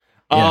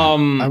 Yeah.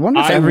 I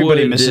wonder if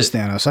everybody misses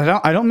Thanos.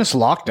 I don't miss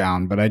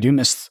Lockdown, but I do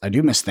miss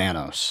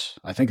Thanos.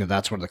 I think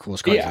that's one of the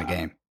coolest cards in the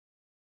game.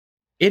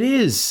 It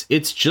is.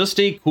 It's just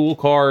a cool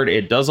card.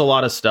 It does a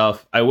lot of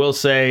stuff. I will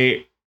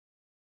say,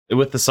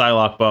 with the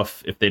Psylocke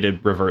buff, if they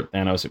did revert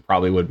Thanos, it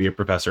probably would be a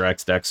Professor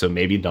X deck, so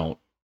maybe don't.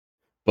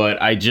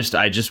 But I just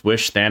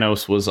wish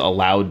Thanos was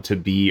allowed to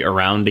be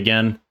around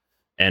again,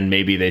 and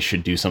maybe they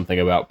should do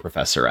something about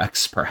Professor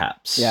X,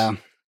 perhaps. Yeah.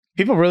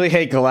 People really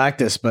hate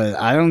Galactus, but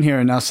I don't hear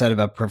enough said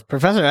about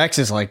Professor X.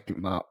 Is like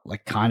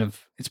kind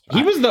of.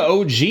 He was the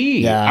OG.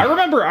 Yeah. I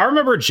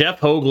remember Jeff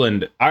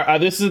Hoagland.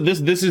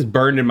 This is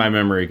burned in my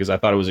memory because I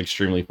thought it was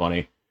extremely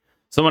funny.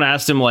 Someone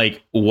asked him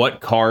like what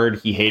card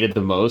he hated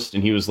the most,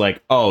 and he was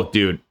like, "Oh,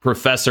 dude,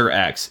 Professor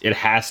X. It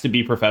has to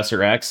be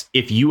Professor X.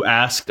 If you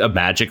asked a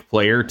Magic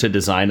player to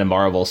design a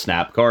Marvel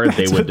Snap card,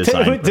 they would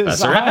design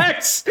Professor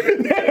X."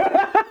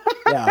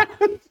 Yeah.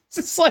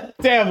 It's like,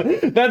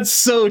 damn, that's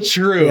so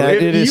true. Yeah,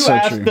 if you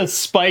asked the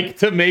Spike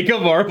to make a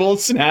Marvel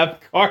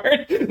Snap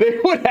card, they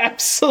would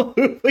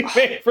absolutely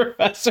make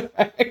Professor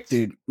X.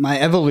 Dude, my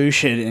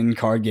evolution in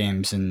card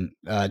games and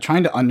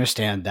trying to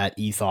understand that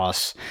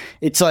ethos,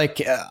 it's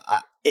like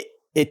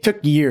it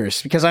took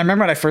years because I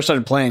remember when I first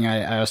started playing,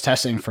 I was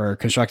testing for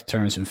constructed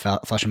tournaments and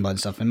Flesh and Blood and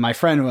stuff. And my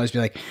friend would always be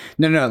like,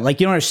 no, like,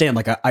 you don't understand.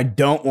 Like, I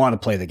don't want to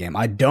play the game.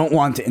 I don't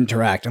want to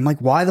interact. I'm like,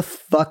 why the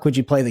fuck would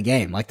you play the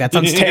game? Like, that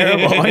sounds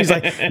terrible. And he's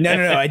like,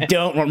 no, I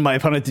don't want my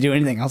opponent to do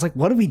anything. I was like,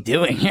 what are we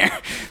doing here?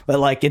 But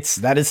like,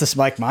 that is the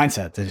Spike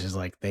mindset. It's just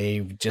like,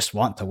 they just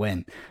want to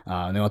win.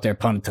 They want their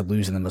opponent to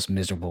lose in the most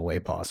miserable way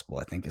possible,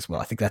 I think, as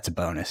well. I think that's a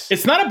bonus.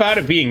 It's not about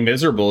it being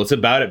miserable. It's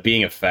about it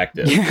being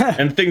effective. Yeah.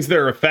 And things that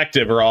are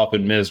effective are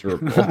often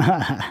miserable. All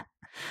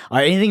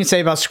right, anything to say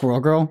about Squirrel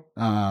Girl?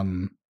 I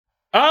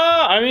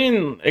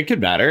mean, it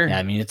could matter. Yeah,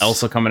 I mean, it's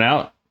Elsa coming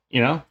out,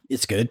 you know?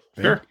 It's good.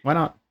 Sure, yeah. Why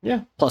not?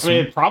 Yeah. Plus, I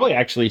mean, it probably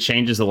actually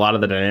changes a lot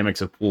of the dynamics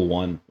of Pool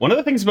 1. One of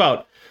the things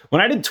about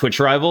when I did Twitch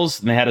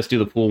Rivals and they had us do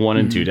the Pool 1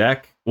 and 2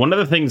 deck, one of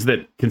the things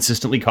that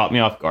consistently caught me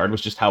off guard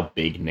was just how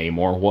big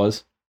Namor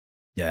was.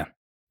 Yeah.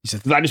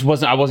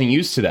 I wasn't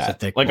used to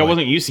that. Like, boy. I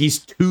wasn't used to, he's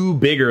too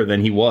bigger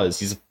than he was.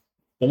 He's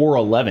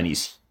 4'11".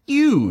 He's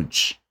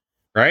huge.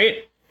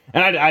 Right?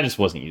 And I just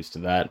wasn't used to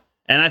that.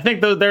 And I think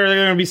though there are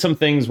going to be some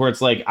things where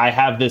it's like I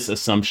have this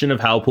assumption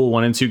of how Pool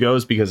 1 and 2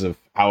 goes because of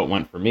how it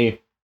went for me.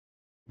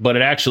 But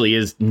it actually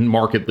is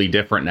markedly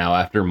different now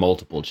after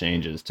multiple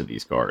changes to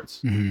these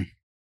cards. Mm-hmm.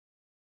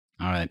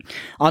 All right.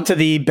 On to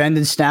the Bend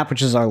and Snap,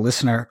 which is our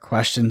listener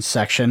questions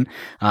section.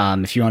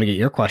 If you want to get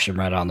your question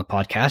read on the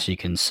podcast, you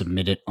can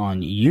submit it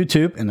on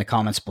YouTube in the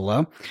comments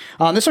below.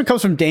 This one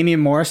comes from Damian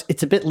Morris.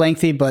 It's a bit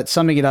lengthy, but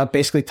summing it up,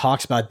 basically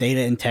talks about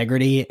data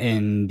integrity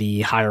in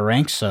the higher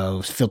ranks.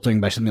 So filtering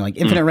by something like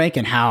infinite rank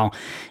and how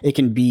it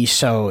can be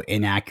so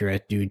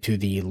inaccurate due to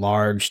the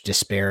large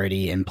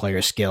disparity in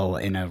player skill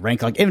in a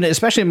rank like infinite,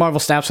 especially in Marvel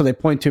Snap. So they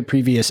point to a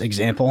previous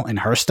example in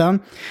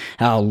Hearthstone,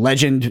 how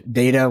legend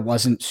data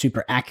wasn't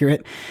super accurate.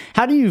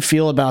 How do you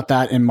feel about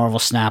that in Marvel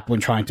Snap when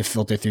trying to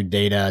filter through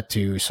data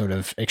to sort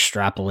of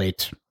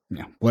extrapolate,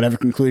 whatever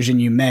conclusion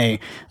you may,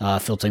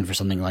 filtering for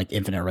something like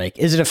infinite rank?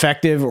 Is it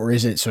effective or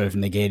is it sort of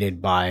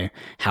negated by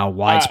how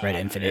widespread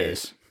infinite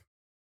is?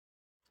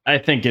 I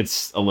think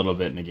it's a little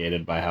bit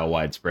negated by how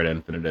widespread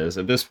infinite is.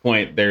 At this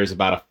point, there's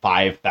about a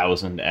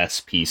 5,000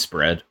 SP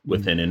spread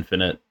within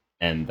infinite,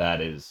 and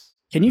that is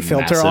Can you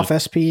filter off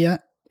SP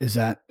yet? Is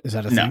that a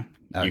thing? No,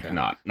 okay. You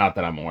cannot. Not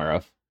that I'm aware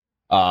of.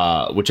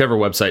 Whichever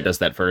website does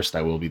that first,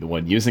 I will be the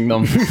one using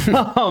them.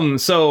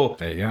 So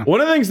one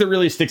of the things that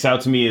really sticks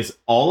out to me is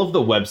all of the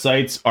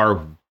websites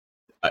are,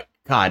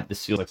 God,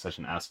 this feels like such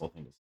an asshole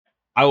thing to say.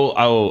 I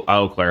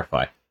will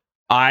clarify.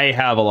 I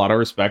have a lot of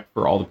respect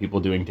for all the people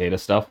doing data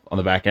stuff on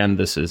the back end.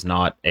 This is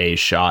not a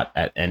shot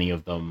at any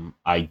of them.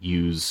 I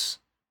use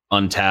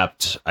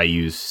Untapped. I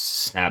use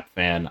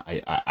SnapFan.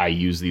 I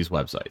use these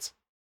websites.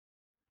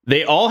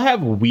 They all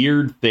have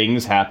weird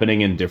things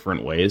happening in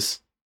different ways.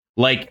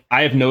 Like,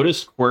 I have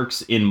noticed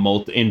quirks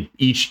in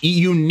each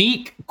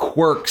unique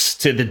quirks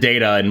to the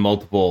data in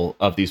multiple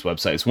of these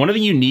websites. One of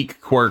the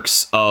unique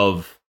quirks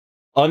of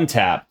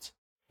Untapped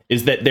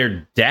is that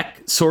their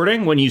deck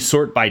sorting, when you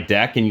sort by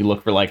deck and you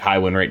look for like high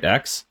win rate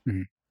decks,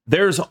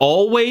 there's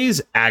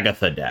always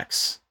Agatha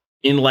decks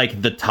in like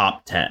the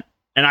top 10.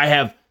 And I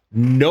have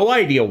no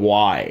idea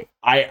why.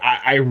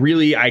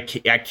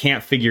 I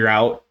can't figure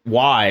out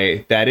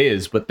why that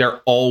is, but they're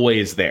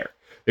always there.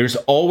 There's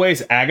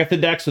always Agatha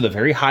decks with a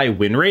very high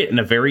win rate and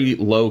a very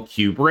low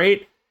cube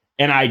rate,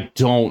 and I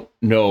don't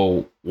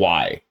know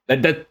why.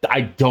 That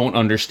I don't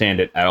understand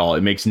it at all.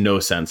 It makes no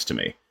sense to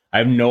me. I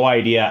have no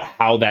idea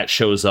how that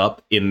shows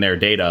up in their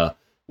data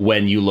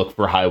when you look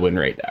for high win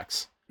rate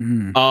decks.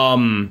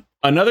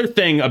 Another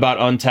thing about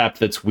Untapped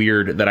that's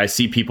weird that I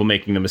see people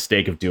making the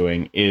mistake of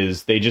doing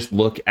is they just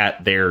look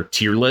at their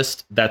tier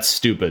list. That's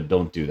stupid.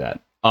 Don't do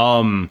that.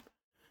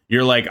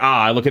 You're like,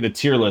 I look at the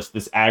tier list,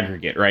 this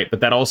aggregate, right? But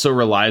that also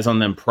relies on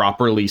them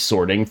properly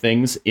sorting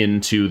things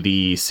into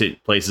the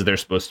places they're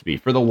supposed to be.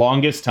 For the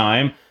longest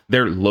time,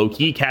 their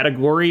Loki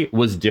category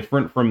was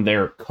different from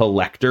their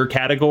collector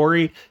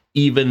category,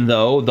 even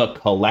though the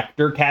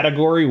collector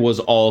category was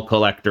all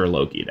collector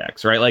Loki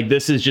decks, right? Like,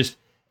 this is just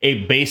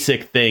a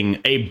basic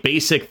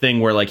thing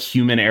where like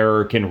human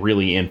error can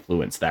really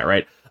influence that,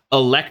 right?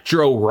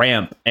 Electro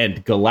Ramp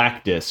and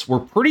Galactus were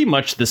pretty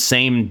much the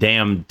same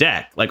damn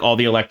deck. Like, all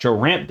the Electro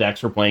Ramp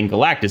decks were playing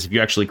Galactus if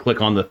you actually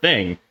click on the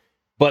thing,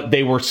 but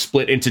they were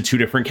split into two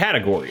different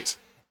categories.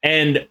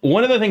 And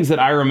one of the things that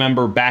I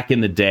remember back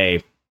in the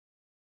day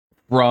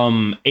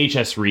from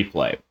HS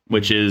Replay,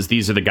 which is,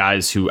 these are the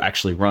guys who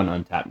actually run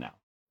Untapped now,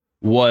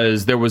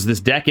 was there was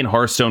this deck in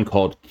Hearthstone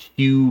called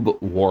Cube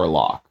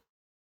Warlock.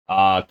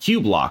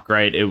 Cube Lock,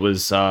 right? It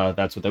was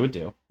that's what they would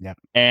do. Yep.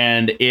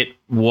 And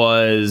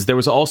there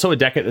was also a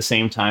deck at the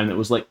same time that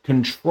was like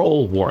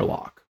Control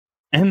Warlock.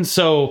 And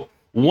so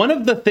one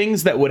of the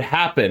things that would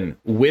happen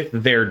with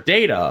their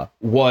data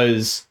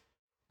was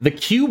the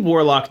Cube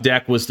Warlock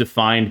deck was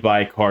defined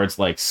by cards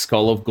like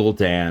Skull of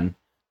Gul'dan,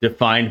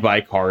 defined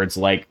by cards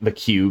like the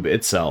Cube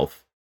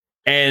itself.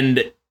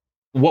 And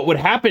what would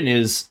happen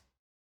is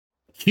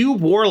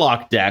Cube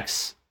Warlock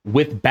decks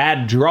with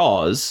bad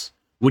draws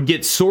would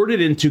get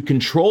sorted into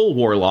Control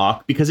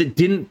Warlock because it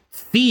didn't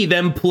see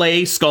them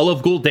play Skull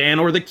of Gul'dan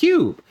or the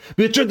Cube,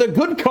 which are the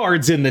good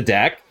cards in the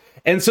deck.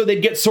 And so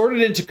they'd get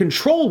sorted into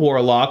Control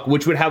Warlock,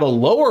 which would have a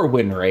lower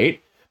win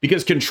rate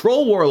because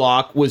Control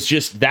Warlock was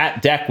just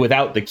that deck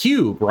without the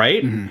Cube,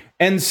 right? Mm-hmm.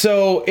 And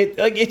so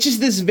it's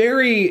just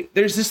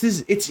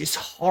it's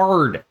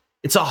hard.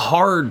 It's a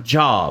hard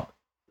job.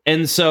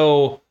 And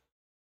so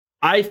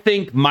I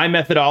think my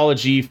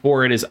methodology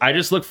for it is I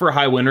just look for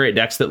high win rate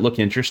decks that look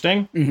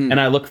interesting, and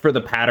I look for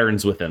the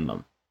patterns within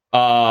them.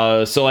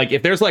 So like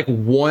if there's like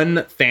one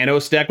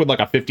Thanos deck with like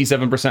a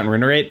 57%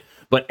 win rate,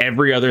 but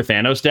every other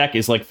Thanos deck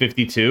is like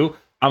 52,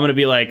 I'm going to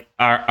be like,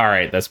 all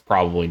right, that's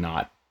probably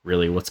not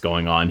really what's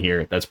going on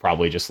here. That's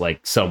probably just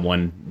like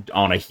someone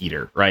on a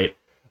heater, right?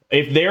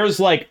 If there's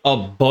like a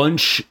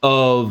bunch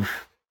of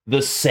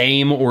the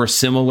same or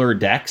similar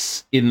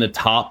decks in the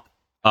top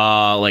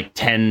like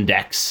 10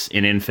 decks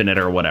in Infinite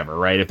or whatever,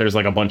 right? If there's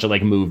like a bunch of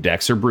like move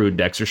decks or brood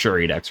decks or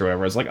Shuri decks or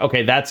whatever, it's like,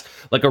 okay, that's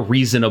like a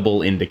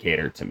reasonable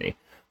indicator to me.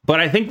 But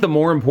I think the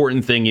more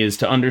important thing is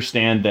to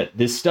understand that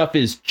this stuff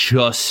is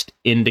just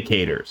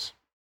indicators.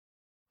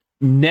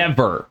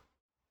 Never,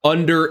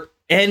 under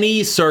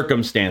any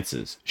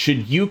circumstances,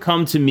 should you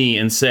come to me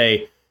and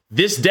say,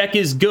 this deck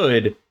is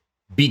good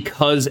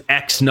because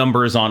X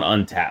numbers on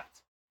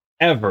Untapped.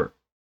 Ever.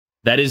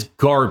 That is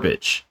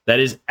garbage. That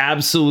is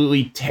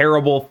absolutely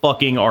terrible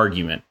fucking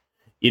argument.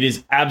 It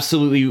is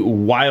absolutely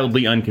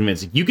wildly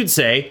unconvincing. You could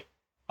say,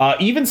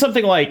 even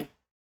something like,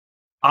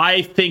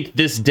 I think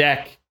this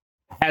deck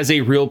has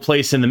a real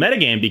place in the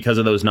metagame because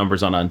of those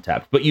numbers on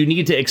Untapped. But you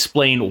need to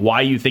explain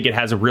why you think it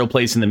has a real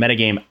place in the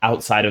metagame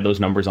outside of those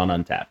numbers on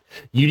Untapped.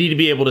 You need to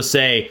be able to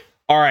say,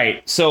 all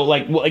right, so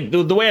like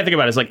the way I think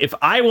about it is like, if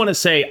I want to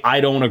say I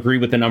don't agree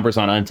with the numbers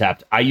on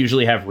Untapped, I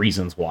usually have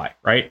reasons why,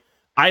 right?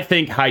 I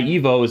think High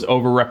Evo is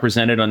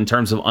overrepresented in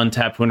terms of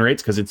untapped win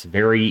rates because it's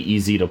very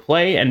easy to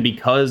play, and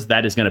because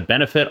that is going to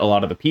benefit a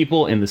lot of the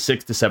people in the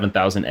 6,000 to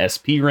 7,000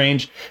 SP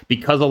range,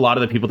 because a lot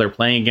of the people they're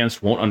playing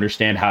against won't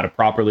understand how to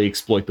properly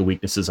exploit the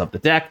weaknesses of the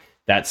deck.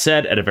 That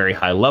said, at a very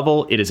high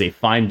level, it is a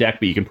fine deck,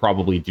 but you can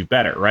probably do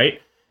better,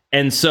 right?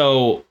 And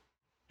so...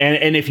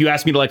 And if you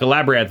ask me to like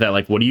elaborate that,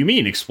 like, what do you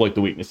mean exploit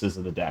the weaknesses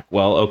of the deck?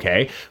 Well,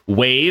 okay.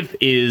 Wave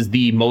is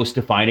the most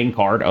defining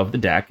card of the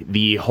deck.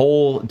 The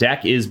whole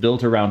deck is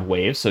built around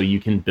Wave, so you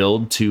can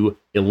build to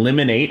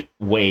eliminate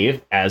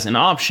Wave as an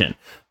option.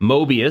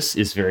 Mobius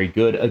is very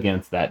good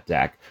against that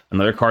deck.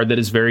 Another card that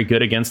is very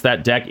good against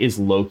that deck is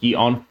Loki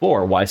on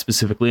 4. Why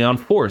specifically on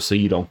 4? So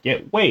you don't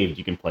get waved.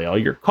 You can play all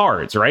your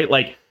cards, right?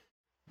 Like,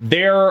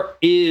 there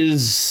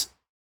is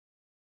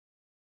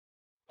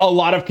a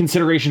lot of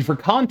consideration for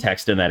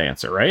context in that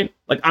answer, right?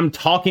 Like, I'm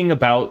talking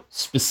about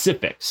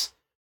specifics.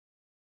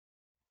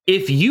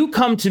 If you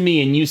come to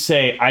me and you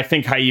say, I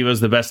think Haiwa is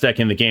the best deck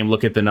in the game,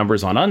 look at the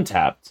numbers on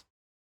Untapped,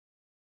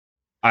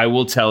 I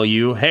will tell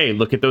you, hey,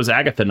 look at those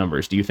Agatha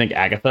numbers. Do you think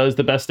Agatha is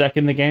the best deck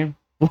in the game?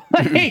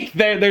 Like,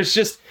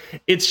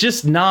 it's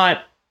just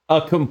not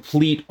a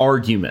complete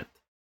argument.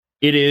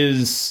 It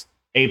is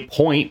a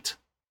point,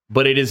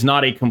 but it is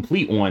not a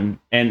complete one.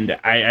 And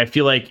I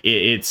feel like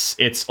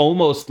it's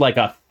almost like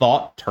a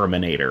thought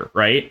terminator,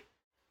 right?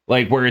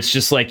 Like, where it's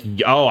just like,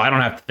 oh, I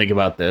don't have to think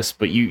about this,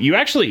 but you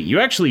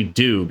actually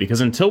do,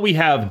 because until we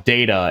have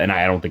data, and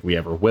I don't think we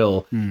ever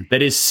will,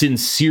 that is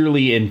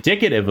sincerely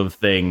indicative of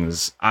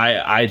things,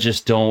 I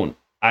just don't.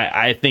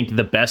 I think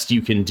the best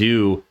you can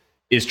do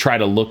is try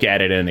to look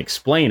at it and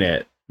explain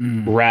it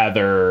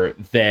rather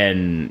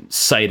than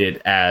cite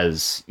it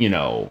as,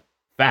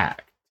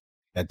 fact.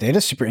 That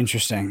data's super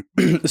interesting,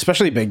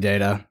 especially big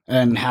data,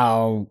 and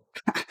how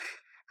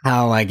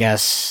I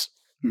guess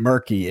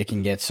murky it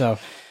can get. So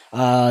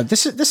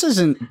this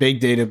isn't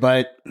big data,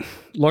 but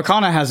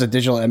Lorcana has a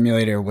digital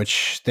emulator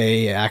which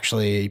they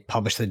actually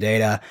publish the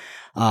data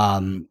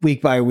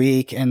week by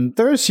week, and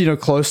there's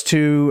close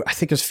to, I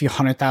think there's a few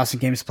 100,000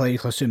 games played,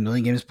 close to 1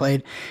 million games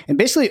played, and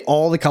basically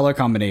all the color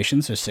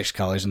combinations, there's 6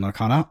 colors in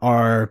Lorcana,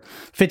 are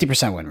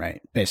 50% win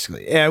rate,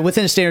 basically,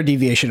 within a standard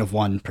deviation of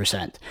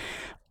 1%.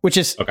 Which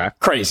is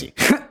crazy.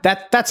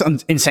 That's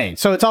insane.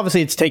 So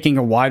it's taking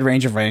a wide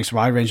range of ranks,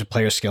 wide range of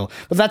player skill,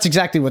 but that's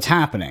exactly what's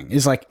happening.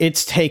 Is like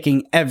it's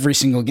taking every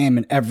single game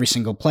and every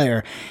single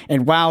player.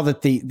 And while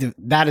that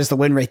that is the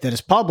win rate that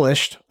is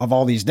published of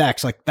all these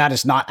decks, like that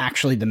is not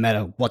actually the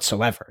meta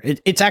whatsoever.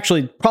 It's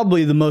actually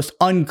probably the most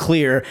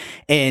unclear,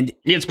 and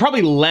it's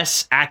probably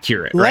less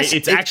accurate, right?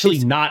 It's actually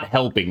not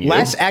helping you.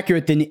 Less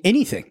accurate than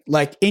anything.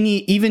 Like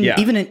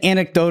even an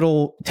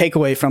anecdotal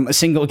takeaway from a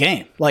single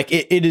game. Like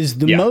it is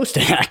the most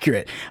accurate.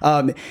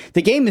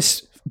 The game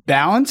is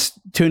balanced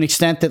to an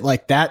extent that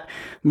like that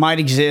might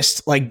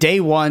exist. Like day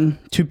one,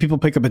 2 people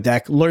pick up a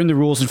deck, learn the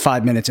rules in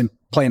 5 minutes, and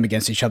play them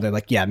against each other.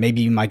 Like, yeah,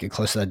 maybe you might get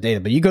close to that data,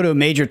 but you go to a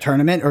major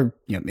tournament or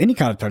any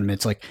kind of tournament,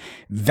 it's like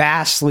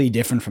vastly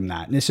different from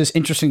that. And it's just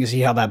interesting to see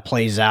how that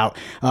plays out,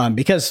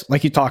 because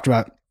like you talked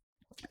about,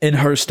 in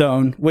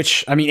Hearthstone,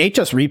 which I mean,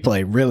 HS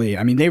Replay really,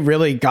 I mean, they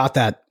really got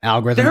that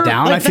algorithm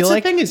down. Like, I feel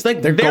like the thing is,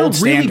 like, they're gold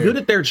really standard. good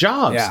at their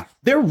jobs. Yeah.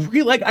 They're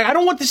really, like, I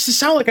don't want this to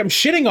sound like I'm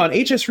shitting on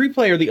HS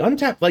Replay or the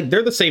Untapped. Like,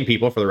 they're the same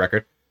people, for the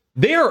record.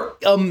 They're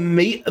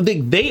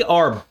amazing. They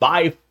are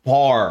by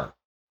far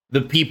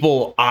the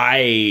people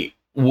I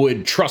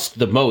would trust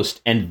the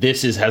most, and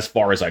this is as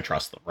far as I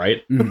trust them,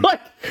 right?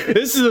 Like,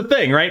 this is the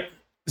thing, right?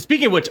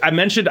 Speaking of which, I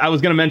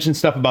was going to mention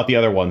stuff about the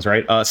other ones,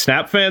 right?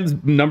 SnapFan's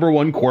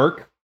 #1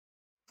 quirk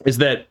is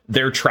that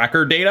their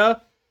tracker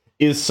data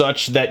is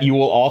such that you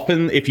will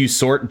often, if you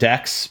sort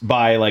decks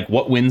by like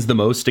what wins the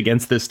most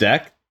against this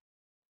deck,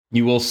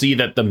 you will see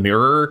that the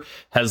mirror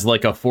has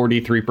like a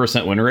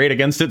 43% win rate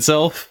against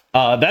itself.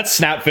 That's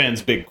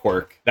SnapFan's big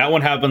quirk. That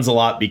one happens a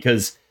lot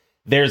because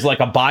there's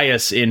like a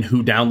bias in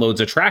who downloads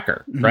a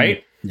tracker,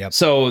 right? Yep.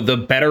 So the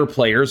better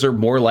players are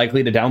more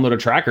likely to download a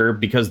tracker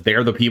because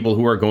they're the people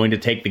who are going to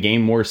take the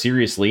game more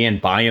seriously,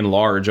 and by and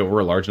large, over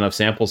a large enough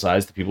sample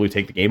size, the people who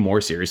take the game more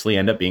seriously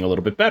end up being a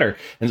little bit better.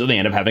 And so they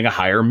end up having a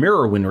higher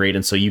mirror win rate.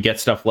 And so you get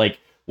stuff like,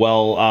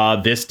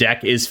 well, this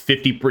deck is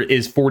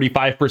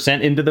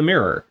 45% into the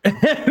mirror. And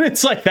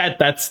it's like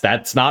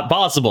that's not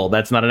possible.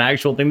 That's not an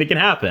actual thing that can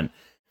happen.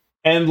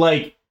 And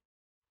like,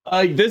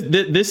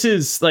 this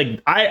is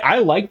like, I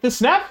like the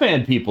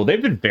SnapFan people.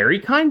 They've been very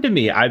kind to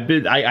me.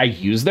 I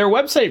use their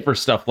website for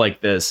stuff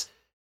like this.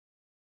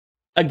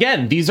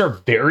 Again, these are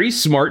very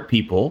smart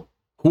people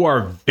who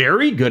are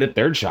very good at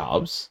their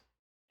jobs.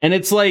 And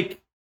it's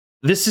like,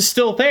 this is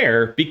still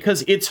there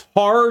because it's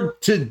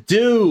hard to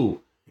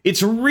do.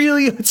 It's a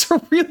really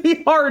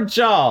hard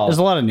job. There's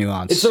a lot of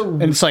nuance.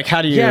 And it's like,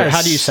 how do you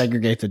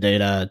segregate the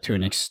data to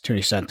an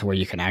extent to where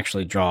you can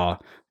actually draw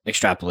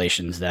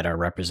extrapolations that are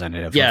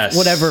representative of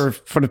whatever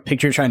sort of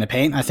picture you're trying to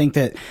paint? I think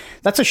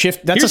that's a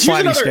shift. That's a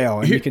sliding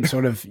scale. And you can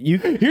sort of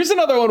Here's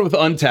another one with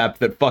Untapped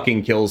that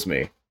fucking kills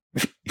me.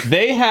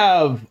 They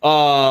have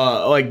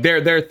like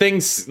their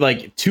things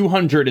like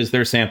 200 is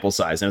their sample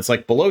size, and it's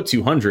like below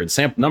 200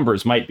 sample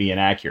numbers might be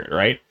inaccurate,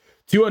 right?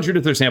 200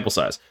 is their sample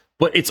size,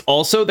 but it's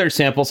also their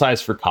sample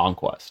size for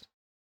Conquest.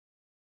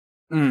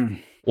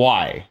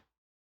 Why?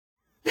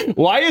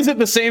 Why is it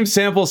the same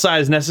sample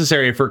size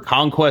necessary for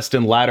Conquest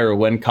and Ladder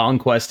when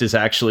Conquest is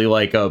actually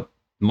like a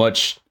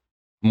much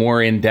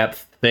more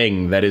in-depth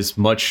thing that is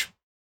much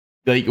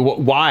like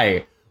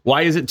why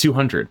is it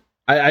 200?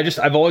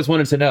 I've always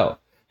wanted to know,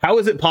 how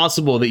is it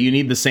possible that you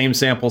need the same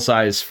sample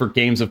size for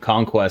games of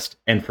Conquest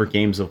and for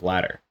games of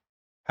Ladder?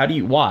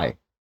 Why?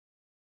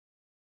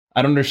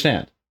 I don't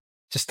understand.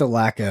 Just a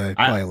lack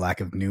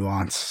of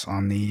nuance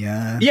on the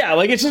yeah,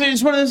 like it's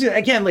just one of those,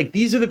 again, like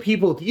these are the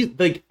people,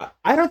 like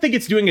I don't think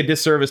it's doing a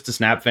disservice to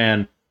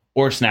SnapFan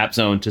or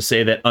Snapzone to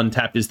say that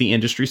Untapped is the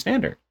industry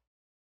standard.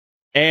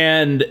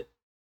 And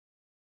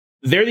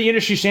they're the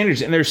industry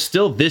standards, and there's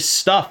still this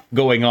stuff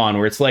going on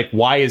where it's like,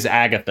 why is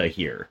Agatha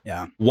here?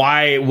 Yeah.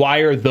 Why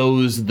are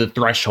those the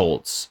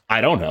thresholds?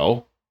 I don't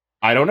know.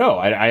 I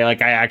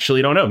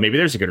actually don't know. Maybe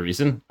there's a good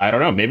reason. I don't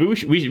know. Maybe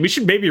we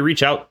should maybe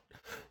reach out.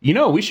 You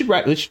know, we should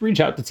reach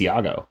out to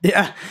Tiago.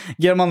 Yeah,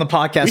 get him on the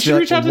podcast. We should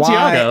reach out to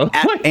Tiago.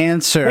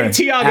 Answer. Hey,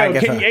 Tiago,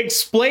 Agatha, can you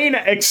explain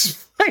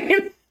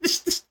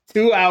just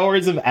 2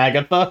 hours of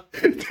Agatha?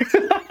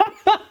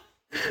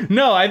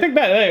 No, I think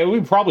that we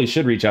probably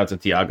should reach out to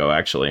Tiago.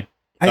 Actually,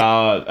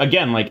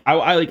 again, like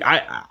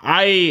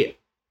I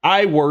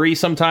worry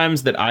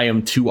sometimes that I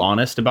am too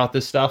honest about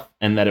this stuff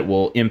and that it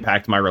will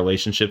impact my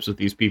relationships with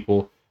these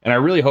people. And I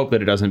really hope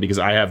that it doesn't, because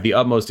I have the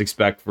utmost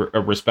respect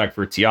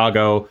for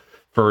Tiago,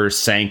 for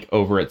Sank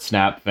over at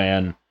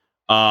SnapFan.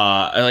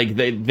 Like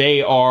they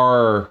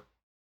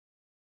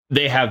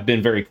have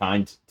been very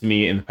kind to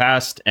me in the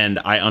past, and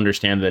I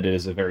understand that it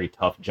is a very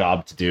tough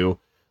job to do.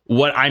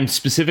 What I'm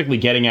specifically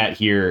getting at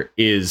here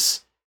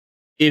is,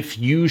 if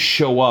you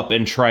show up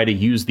and try to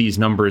use these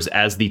numbers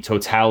as the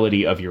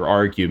totality of your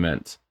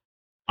argument,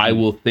 I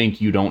will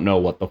think you don't know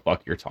what the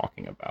fuck you're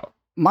talking about.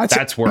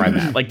 That's where I'm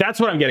at. Like, that's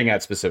what I'm getting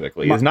at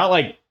specifically. It's not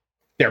like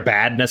they're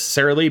bad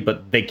necessarily,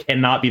 but they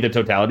cannot be the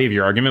totality of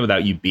your argument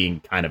without you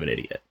being kind of an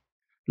idiot.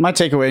 My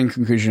takeaway and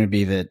conclusion would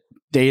be that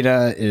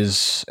data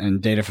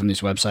from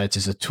these websites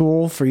is a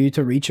tool for you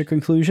to reach a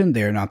conclusion.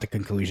 They're not the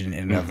conclusion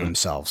in and of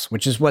themselves,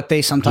 which is what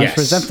they sometimes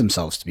present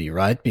themselves to be,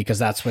 right? Because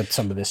that's what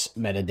some of this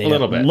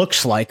metadata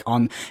looks like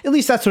at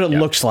least that's what it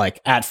looks like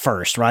at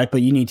first, right?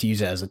 But you need to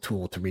use it as a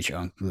tool to reach your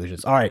own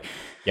conclusions. All right.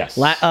 Yes.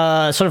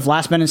 Sort of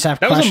last minute snap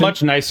question. That was a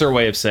much nicer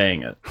way of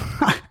saying it.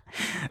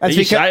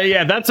 That's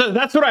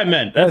what I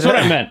meant. That's what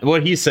I meant.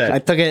 What he said. I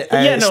took it.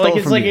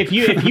 It's like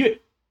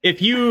if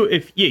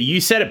you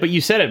said it, but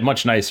you said it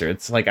much nicer.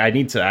 It's like I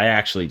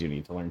actually do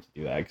need to learn to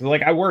do that, because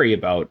like I worry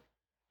about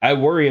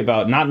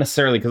not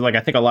necessarily, because like I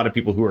think a lot of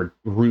people who are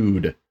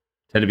rude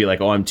tend to be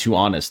like, oh, I'm too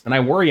honest, and I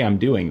worry I'm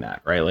doing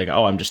that, right? Like,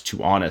 oh, I'm just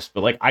too honest.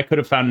 But like I could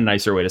have found a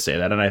nicer way to say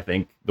that, and I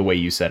think the way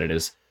you said it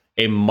is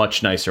a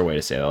much nicer way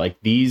to say that. Like,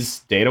 these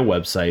data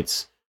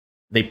websites,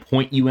 they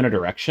point you in a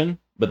direction,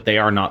 but they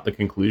are not the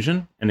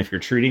conclusion. And if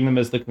you're treating them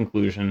as the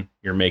conclusion,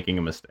 you're making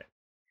a mistake.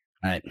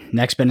 All right.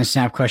 Next business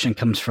snap question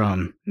comes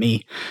from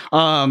me.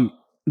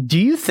 do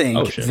you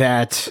think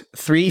that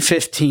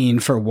 315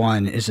 for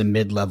 1 is a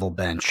mid-level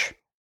bench?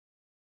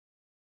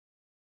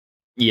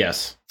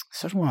 Yes.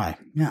 So do I.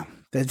 Yeah.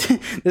 This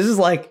is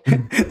like,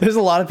 there's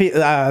a lot of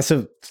people.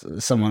 So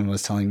someone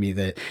was telling me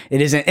that it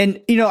isn't. And,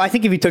 I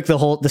think if you took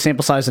the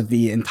sample size of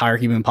the entire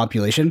human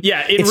population.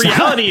 Yeah. In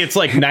reality, it's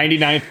like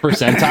 99th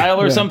percentile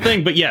or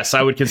something. But yes,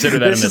 I would consider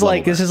that this is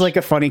like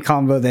a funny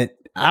combo that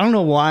I don't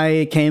know why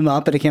it came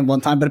up at a camp one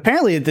time, but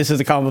apparently this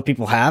is a combo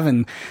people have.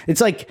 And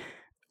it's like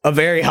a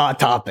very hot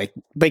topic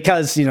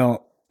because,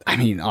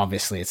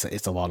 obviously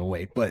it's a lot of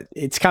weight, but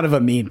it's kind of a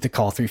meme to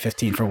call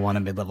 315 for 1 a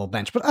mid-level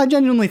bench. But I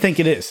genuinely think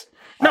it is.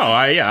 No,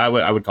 I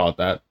would call it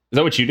that. Is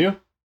that what you do?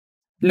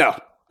 No.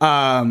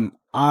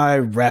 I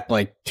rep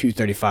like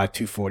 235,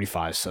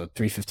 245, so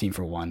 315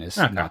 for 1 is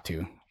not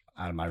too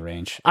out of my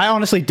range. I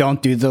honestly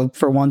don't do the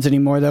for 1s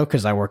anymore though,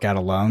 because I work out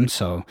alone.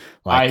 So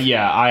I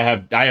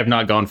have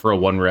not gone for a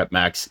 1 rep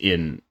max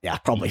in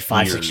probably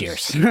 5-6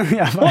 years.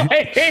 Yeah.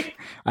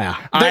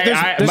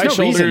 There's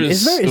no reason.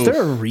 Is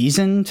there a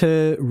reason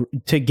to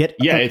get?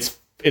 Yeah,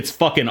 it's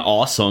fucking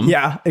awesome.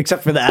 Yeah,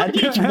 except for that.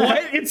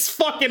 What? It's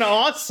fucking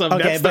awesome.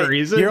 Okay, that's the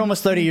reason. You're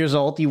almost 30 years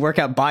old. You work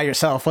out by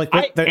yourself. Like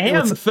I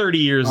am 30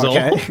 years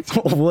old.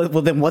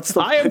 Well, then what's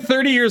the? I am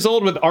 30 years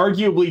old with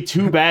arguably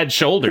 2 bad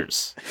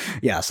shoulders.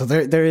 Yeah. So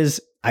there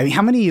is. I mean,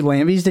 how many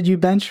lambies did you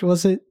bench?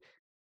 Was it?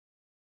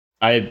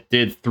 I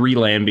did 3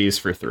 lambies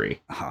for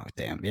 3. Oh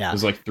damn! Yeah, it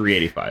was like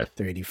 385.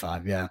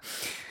 385. Yeah.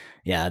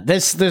 Yeah.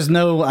 There's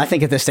no. I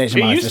think at this stage,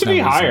 it used to be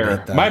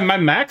higher. My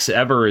max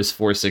ever is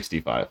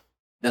 465.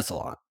 That's a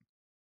lot.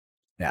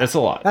 Yeah. That's a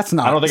lot. That's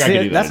not. I don't think I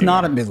can do that. That's anymore.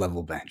 Not a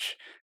mid-level bench.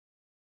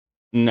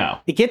 No.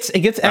 It gets. I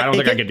don't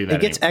think I could do that.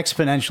 It gets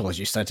exponential as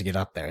you start to get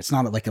up there. It's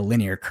not like a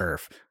linear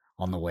curve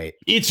on the weight.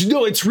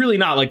 It's really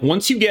not. Like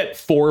once you get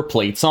 4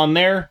 plates on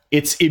there,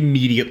 it's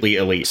immediately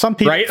elite. Some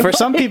people, right? For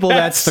some people,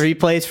 that's 3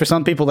 plates. For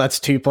some people, that's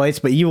 2 plates.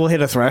 But you will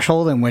hit a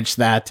threshold in which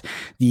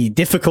the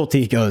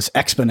difficulty goes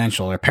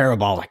exponential or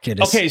parabolic. It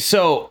is. Okay,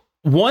 so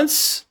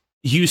once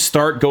you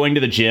start going to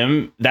the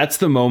gym, that's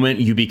the moment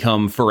you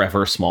become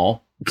forever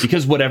small.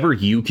 Because whatever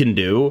you can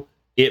do,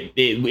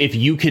 if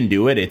you can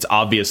do it, it's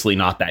obviously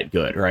not that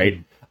good,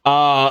 right?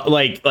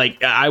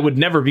 Like I would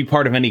never be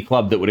part of any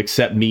club that would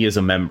accept me as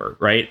a member,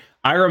 right?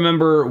 I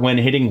remember when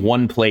hitting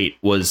 1 plate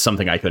was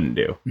something I couldn't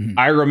do. Mm-hmm.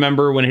 I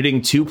remember when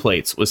hitting 2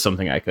 plates was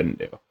something I couldn't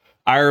do.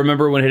 I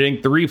remember when hitting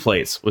 3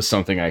 plates was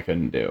something I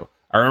couldn't do.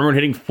 I remember when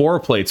hitting 4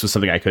 plates was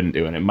something I couldn't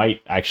do, and it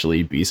might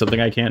actually be something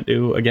I can't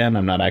do again.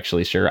 I'm not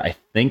actually sure. I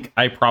think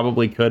I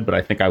probably could, but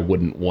I think I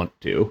wouldn't want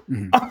to.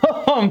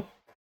 Mm-hmm.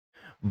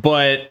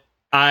 But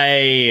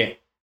I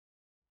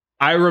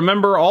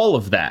remember all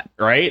of that,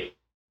 right?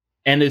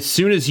 And as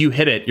soon as you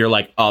hit it, you're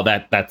like, "Oh,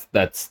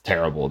 that's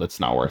terrible. That's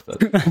not worth it."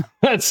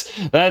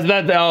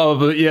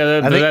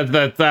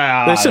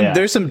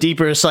 There's some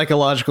deeper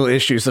psychological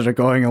issues that are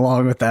going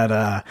along with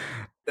that.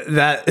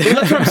 That's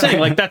what I'm saying.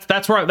 Like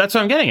that's what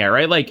I'm getting at,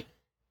 right? Like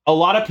a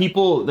lot of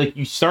people, like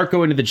you start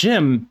going to the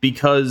gym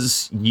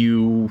because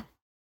you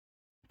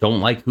don't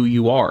like who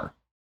you are.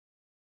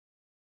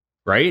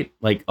 Right?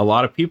 Like a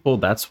lot of people,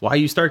 that's why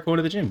you start going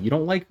to the gym. You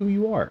don't like who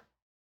you are.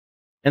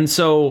 And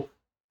so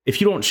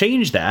if you don't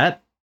change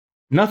that,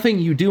 nothing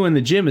you do in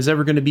the gym is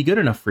ever going to be good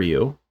enough for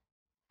you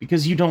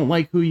because you don't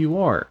like who you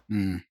are.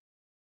 Mm.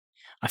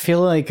 I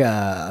feel like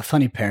a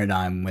funny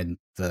paradigm with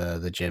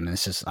the gym, and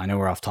this is, I know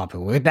we're off topic,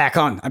 we'll get back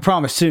on, I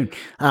promise soon,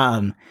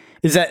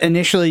 is that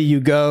initially you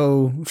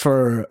go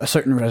for a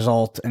certain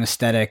result, an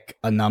aesthetic,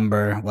 a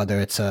number, whether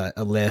it's a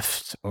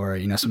lift or,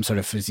 some sort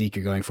of physique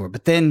you're going for.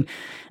 But then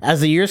as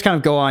the years kind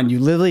of go on, you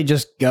literally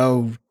just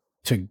go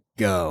to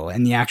go,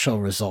 and the actual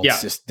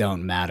results just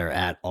don't matter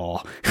at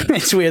all.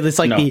 It's weird. It's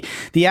like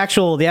the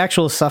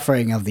actual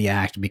suffering of the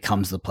act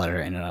becomes the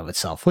pleasure in and of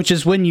itself, which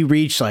is when you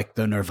reach like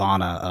the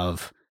nirvana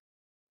of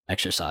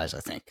exercise. I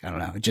think, I don't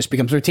know, it just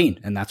becomes routine,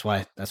 and that's why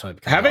it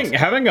becomes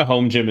having a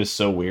home gym is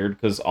so weird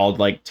because I'll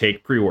like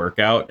take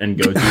pre-workout and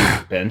go do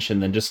the bench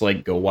and then just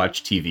like go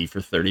watch TV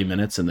for 30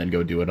 minutes and then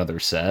go do another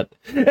set.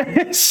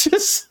 It's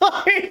just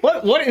like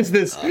what is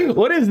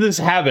this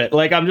habit?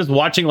 Like I'm just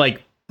watching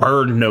like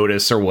Burn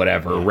Notice or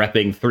whatever,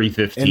 repping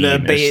 315.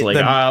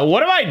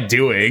 What am I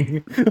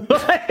doing?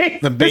 Like,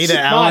 the beta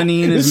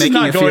alanine is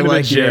making you feel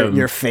like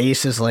your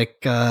face is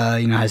like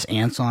has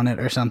ants on it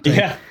or something.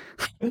 Yeah.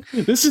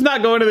 This is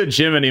not going to the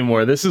gym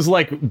anymore. This is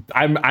like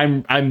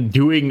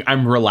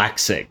I'm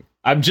relaxing.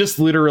 I'm just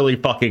literally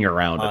fucking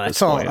around at this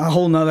point. A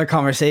whole nother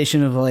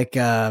conversation of like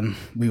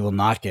we will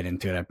not get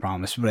into it, I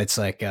promise. But it's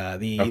like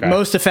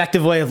most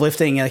effective way of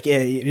lifting. Like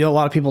a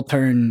lot of people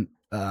turn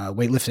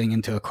weightlifting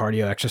into a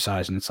cardio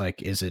exercise, and it's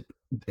like, is it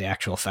the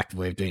actual effective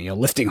way of doing it?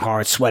 Lifting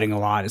hard, sweating a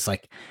lot. It's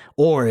like,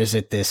 or is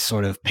it this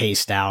sort of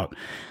paced out,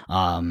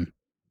 a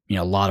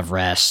lot of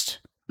rest,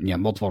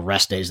 multiple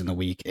rest days in the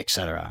week,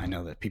 etc. I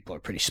know that people are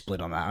pretty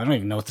split on that. I don't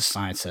even know what the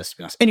science says, to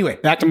be honest. Anyway,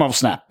 back to Marvel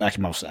Snap.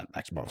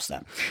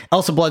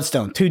 Elsa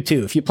Bloodstone,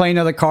 2/2. If you play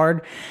another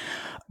card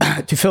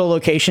to fill a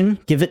location,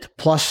 give it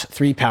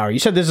 +3 power. You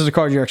said this is a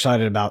card you're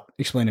excited about.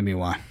 Explain to me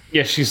why.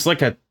 Yeah, she's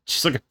like a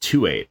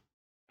 2/8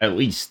 at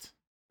least.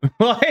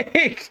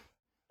 Like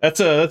that's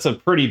a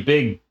pretty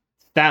big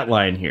stat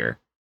line here.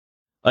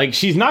 Like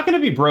she's not going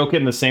to be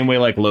broken the same way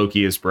like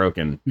Loki is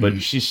broken,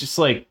 but she's just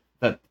like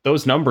that.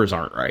 Those numbers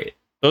aren't right.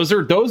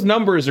 Those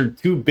numbers are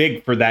too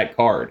big for that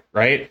card,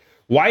 right?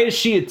 Why is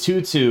she a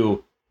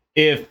 2/2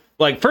 if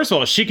like first of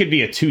all she could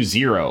be a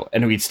 2/0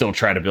 and we'd still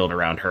try to build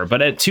around her,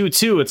 but at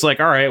 2/2 it's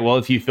like all right, well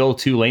if you fill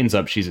 2 lanes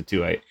up, she's a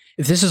 2/8.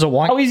 If this is a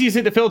one, how easy is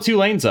it to fill 2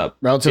 lanes up?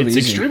 Relatively it's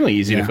easy. Extremely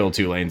easy to fill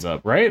 2 lanes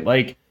up, right?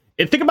 Like.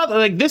 And think about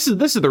like this is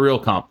the real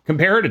comp.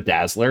 Compare her to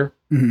Dazzler,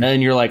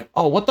 and you're like,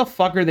 oh, what the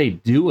fuck are they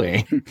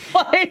doing?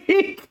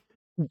 Like,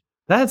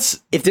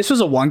 that's if this was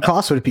a 1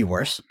 cost, would it be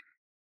worse?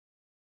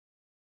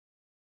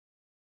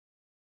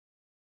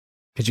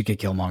 Because you could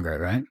Killmonger,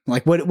 right?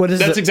 Like, what is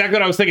that's exactly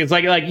what I was thinking. It's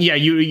like yeah,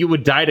 you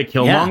would die to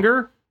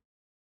Killmonger,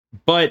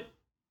 but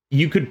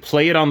you could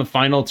play it on the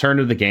final turn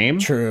of the game.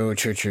 True.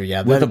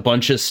 Yeah, with a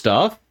bunch of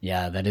stuff.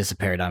 Yeah, that is a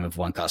paradigm of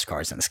 1 cost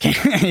cards in this game.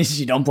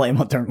 You don't play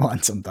them on turn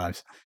 1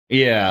 sometimes.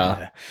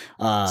 Yeah.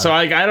 So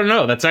I don't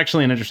know. That's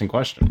actually an interesting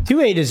question.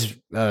 2/8 is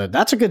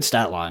that's a good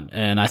stat line,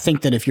 and I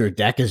think that if your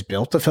deck is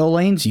built to fill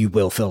lanes, you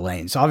will fill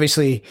lanes.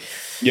 Obviously.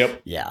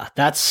 Yep. Yeah,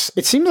 it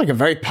seems like a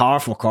very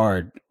powerful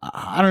card.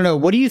 I don't know.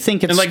 What do you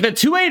think? And like the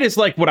 2/8 is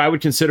like what I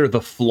would consider the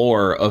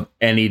floor of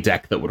any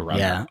deck that would run.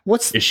 Yeah. Her,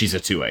 if she's a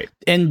 2/8,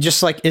 and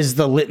just like is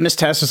the litmus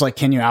test is like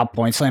can you out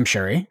point slam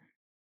Shuri?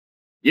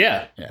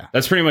 Yeah.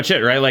 That's pretty much it,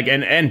 right? Like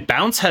and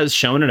Bounce has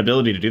shown an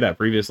ability to do that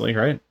previously,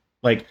 right?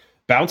 Like.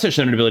 Bounce has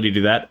shown an ability to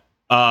do that.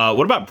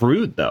 What about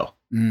Brood though?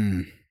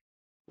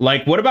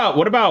 Like what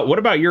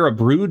about you're a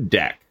Brood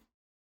deck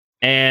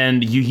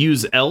and you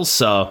use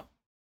Elsa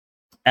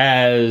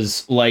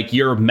as like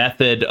your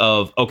method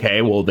of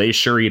okay, well they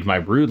Shuri'd my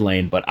Brood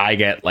lane, but I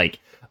get like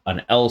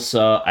an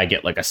Elsa, I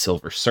get like a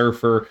Silver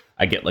Surfer,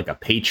 I get like a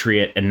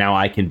Patriot, and now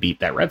I can beat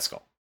that Red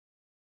Skull.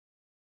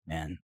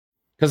 Man.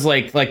 Because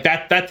like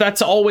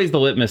that's always the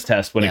litmus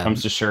test when it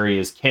comes to Shuri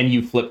is can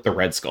you flip the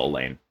Red Skull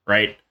lane,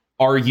 right?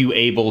 Are you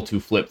able to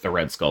flip the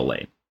Red Skull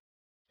lane?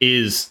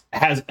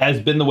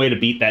 Has been the way to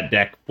beat that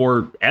deck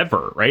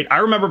forever, right? I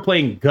remember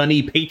playing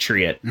Gunny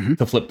Patriot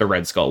to flip the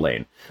Red Skull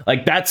lane.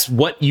 Like that's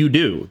what you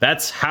do.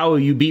 That's how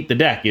you beat the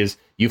deck is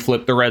you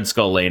flip the Red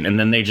Skull lane and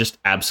then they just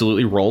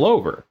absolutely roll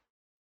over.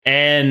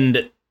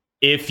 And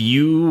if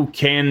you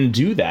can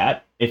do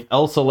that, if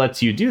Elsa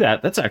lets you do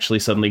that, that's actually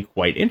suddenly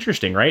quite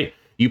interesting, right?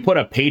 You put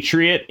a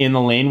Patriot in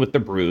the lane with the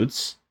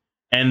Broods,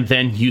 and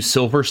then you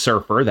Silver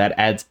Surfer, that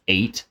adds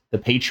 8. The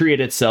Patriot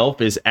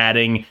itself is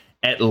adding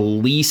at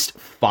least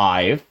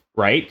 5,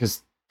 right?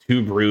 Because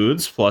 2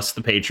 Broods plus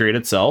the Patriot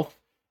itself.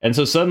 And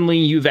so suddenly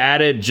you've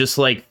added just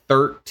like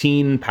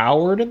 13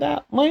 power to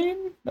that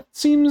lane. That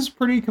seems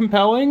pretty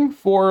compelling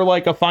for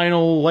like a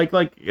final, like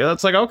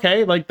that's like,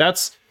 okay, like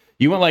that's,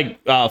 you went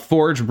like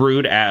Forge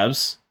Brood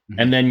Avs,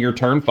 and then your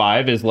turn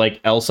 5 is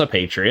like Elsa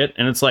Patriot.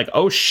 And it's like,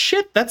 oh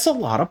shit, that's a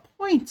lot of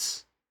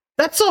points.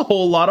 That's a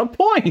whole lot of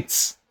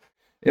points.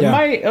 It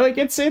might like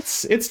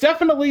it's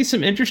definitely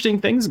some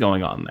interesting things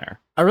going on there.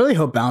 I really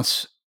hope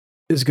Bounce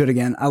is good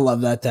again. I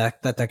love that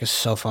deck. That deck is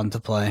so fun to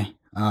play.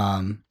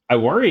 I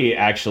worry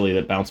actually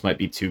that Bounce might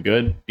be too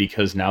good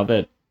because now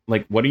that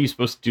like what are you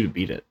supposed to do to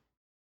beat it?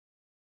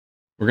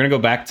 We're gonna go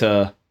back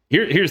to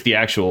here's the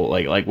actual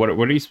like what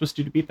are you supposed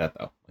to do to beat that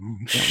though?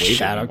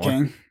 Shadow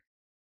King.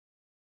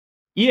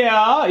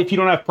 Yeah, if you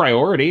don't have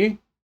priority.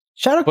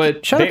 Shadow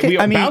King.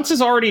 I mean, Bounce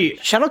is already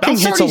Shadow King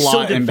hits a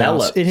lot in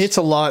Bounce. It hits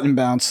a lot in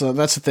Bounce, so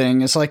that's the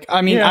thing. It's like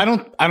I mean, I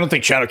don't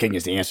think Shadow King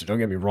is the answer. Don't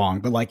get me wrong,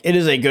 but like it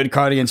is a good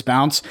card against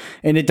Bounce,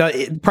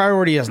 and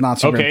priority is not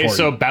super important. Okay,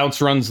 so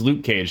Bounce runs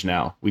Luke Cage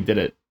now. We did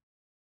it.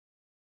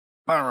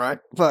 All right,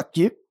 fuck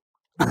you.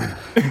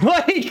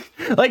 like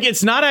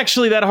it's not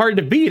actually that hard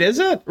to beat, is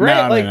it?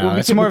 Right? No.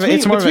 It's more of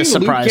a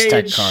surprise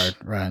tech card,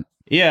 right?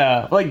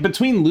 Yeah, like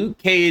between Luke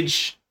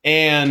Cage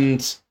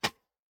and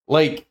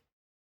like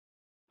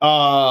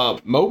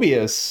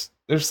Mobius,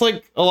 there's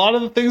like a lot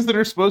of the things that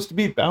are supposed to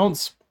beat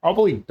Bounce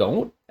probably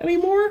don't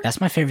anymore. That's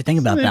my favorite thing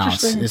about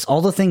Bounce is all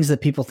the things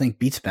that people think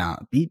beat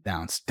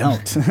Bounce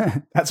don't.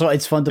 That's why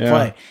it's fun to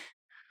play.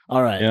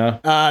 All right.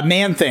 Yeah.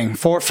 Man Thing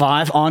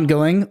 4/5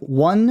 ongoing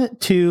 1,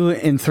 2,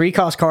 and 3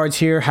 cost cards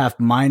here have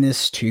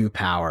 -2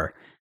 power.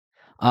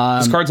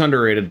 This card's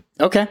underrated.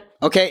 Okay.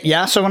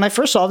 Yeah. So when I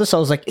first saw this, I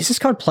was like, is this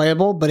card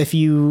playable? But if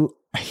you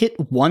hit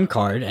 1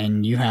 card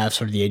and you have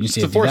sort of the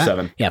agency it's to a do 4/7.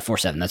 That, yeah,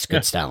 4/7. That's a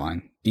good stat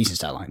line. Decent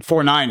stat line.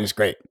 4/9 is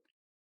great.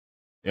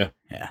 Yeah.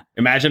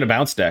 Imagine a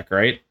Bounce deck,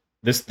 right?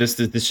 This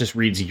just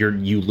reads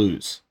you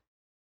lose.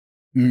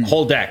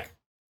 Whole deck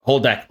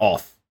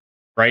off,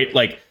 right?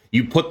 Like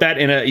you put that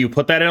in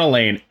a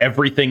lane,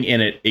 everything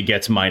in it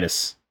gets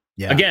minus.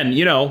 Yeah. Again,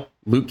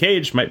 Luke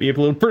Cage might be a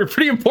little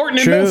pretty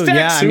important in those decks.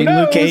 Yeah, I mean,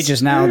 Luke Cage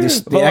is now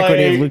the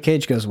equity of Luke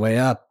Cage goes way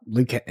up.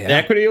 The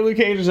equity of Luke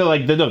Cage is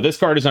like this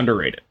card is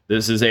underrated.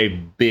 This is a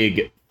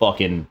big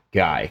fucking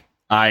guy.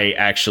 I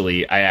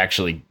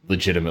actually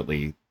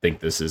legitimately think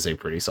this is a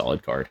pretty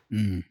solid card.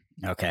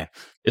 Okay,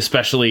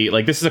 especially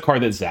like this is a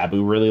card that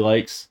Zabu really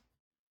likes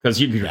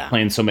because you're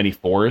playing so many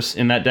 4s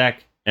in that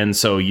deck. and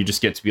so you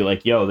just get to be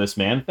like, yo, this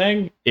man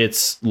thing,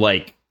 it's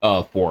like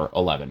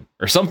 411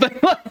 or something.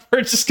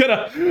 we're just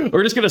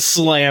gonna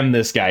slam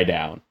this guy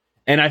down.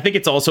 And I think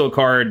it's also a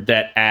card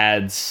that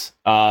adds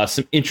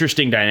some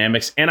interesting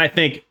dynamics, and I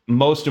think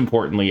most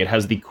importantly, it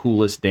has the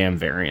coolest damn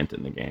variant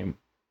in the game.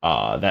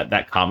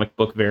 That comic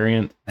book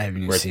variant. I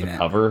haven't where seen it's the it.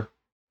 cover.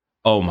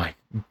 Oh my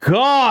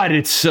god,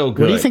 it's so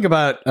good. What do you think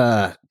about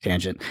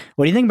tangent?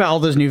 What do you think about all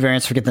those new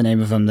variants? Forget the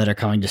name of them that are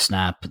coming to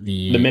Snap.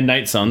 The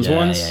Midnight Suns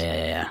ones.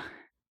 Yeah,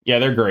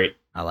 they're great.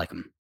 I like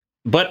them.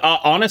 But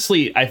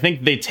honestly, I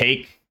think they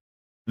take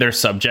their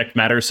subject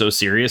matter so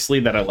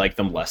seriously that I like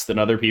them less than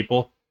other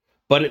people.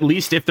 But at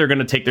least if they're going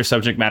to take their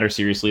subject matter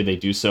seriously, they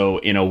do so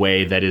in a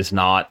way that is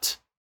not...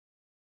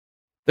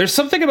 There's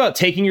something about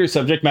taking your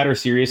subject matter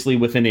seriously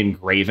with an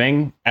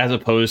engraving, as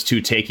opposed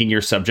to taking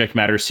your subject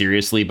matter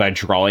seriously by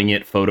drawing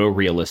it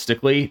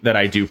photorealistically, that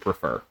I do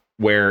prefer,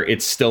 where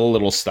it's still a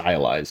little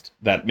stylized.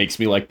 That makes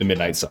me like the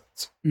Midnight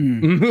Suns.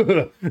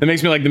 It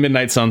makes me like the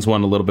Midnight Suns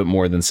one a little bit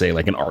more than, say,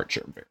 like an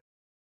Archer.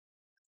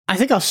 I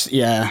think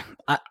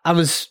I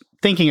was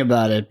thinking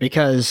about it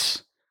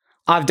because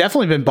I've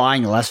definitely been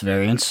buying less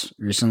variants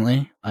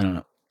recently. I don't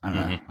know.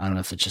 I don't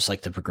know if it's just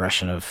like the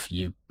progression of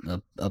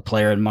a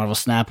player in Marvel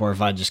Snap, or if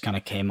I just kind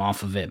of came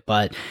off of it.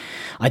 But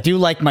I do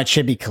like my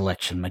Chibi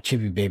collection, my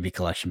Chibi Baby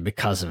collection,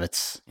 because of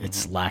its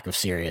lack of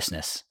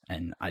seriousness,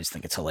 and I just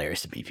think it's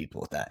hilarious to beat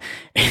people with that.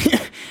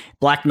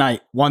 Black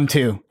Knight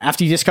 1/2.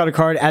 After you discard a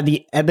card, add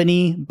the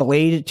Ebony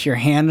Blade to your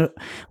hand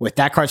with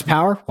that card's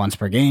power once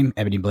per game.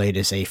 Ebony Blade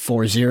is a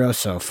 4/0,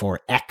 so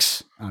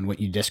 4x on what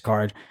you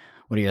discard.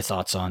 What are your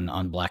thoughts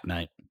on Black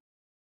Knight?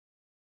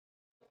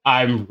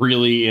 I'm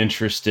really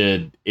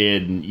interested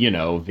in,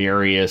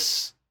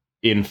 various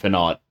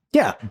Infinite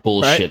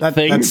bullshit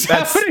things.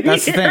 That's the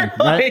thing,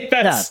 right?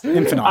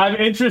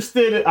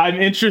 Infinite. I'm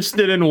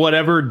interested in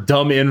whatever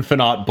dumb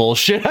Infinite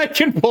bullshit I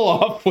can pull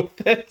off with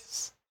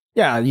this.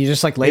 Yeah, you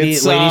just like Lady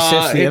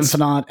Sif, the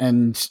Infinite,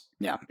 and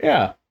yeah.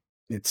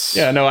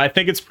 I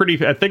think it's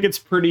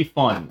pretty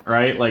fun,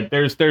 right? Like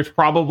there's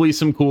probably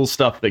some cool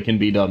stuff that can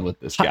be done with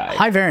this guy.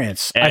 High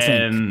variance, I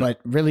think, but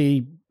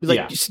really,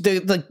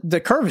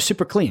 the curve is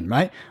super clean,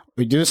 right?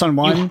 We do this on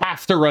one. You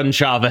have to run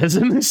Chavez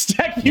in this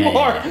deck. You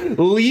are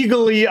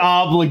legally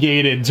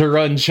obligated to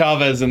run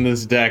Chavez in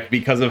this deck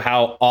because of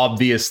how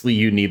obviously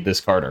you need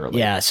this card early.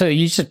 Yeah, so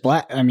you just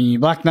Black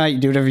Knight, you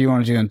do whatever you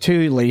want to do on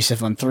 2, Lady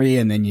Sif on 3,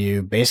 and then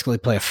you basically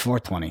play a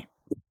 420.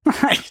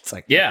 It's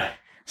like, yeah.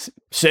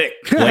 Sick.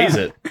 Blaze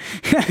it.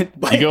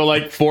 You go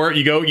like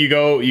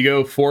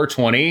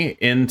 420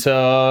 into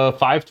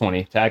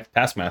 520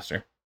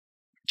 Taskmaster.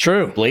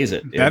 True. Blaze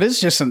it. That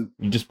is just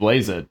you just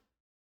blaze it.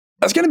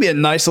 That's gonna be a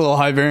nice little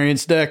high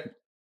variance deck.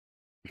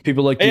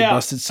 People like the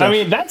busted stuff. I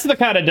mean, that's the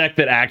kind of deck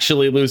that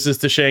actually loses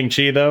to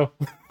Shang-Chi, though.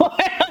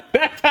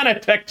 That kind of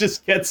deck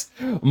just gets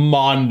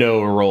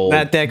Mondo rolled.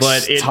 That deck's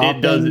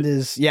top end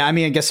is... Yeah, I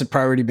mean, I guess it's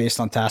priority based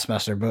on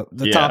Taskmaster, but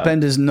the top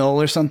end is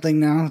null or something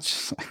now. It's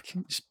just like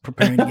just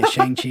preparing to get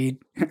Shang-Chi.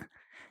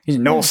 He's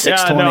null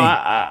 620.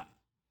 I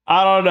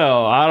don't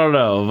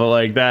know. But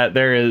like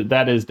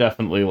that is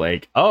definitely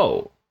like,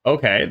 oh,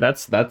 okay,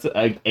 that's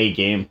a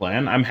game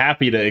plan. I'm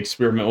happy to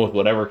experiment with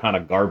whatever kind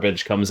of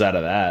garbage comes out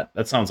of that.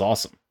 That sounds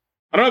awesome.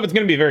 I don't know if it's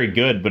going to be very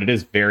good, but it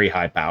is very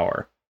high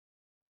power.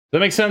 Does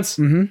that make sense?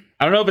 Mm-hmm.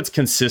 I don't know if it's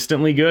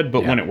consistently good,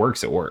 but when it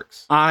works, it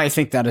works. I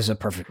think that is a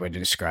perfect way to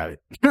describe it.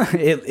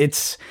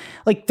 It's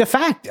like the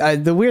fact,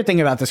 the weird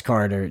thing about this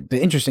card, or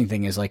the interesting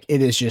thing is like,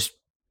 it is just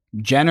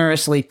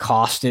generously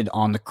costed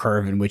on the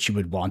curve in which you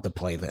would want to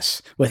play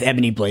this, with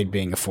Ebony Blade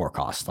being a 4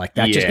 cost. Like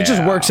that, it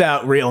just works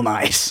out real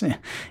nice.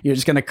 You're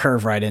just going to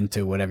curve right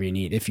into whatever you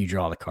need if you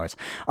draw the cards.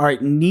 All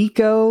right,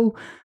 Nico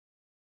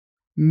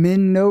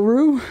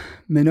Minoru.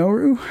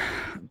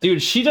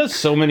 Dude, she does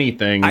so many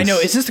things. I know.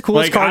 Is this the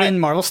coolest card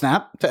in Marvel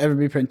Snap to ever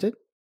be printed?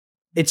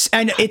 It's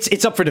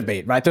up for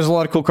debate, right? There's a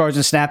lot of cool cards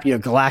in Snap. You know,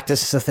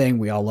 Galactus is a thing.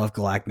 We all love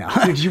Galact now.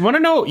 Dude, you want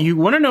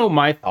to know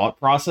my thought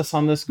process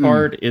on this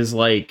card is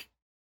like,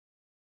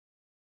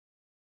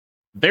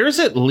 there's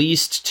at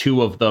least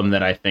 2 of them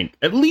that I think,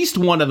 at least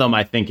one of them,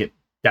 I think it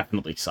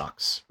definitely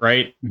sucks,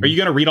 right? Mm-hmm. Are you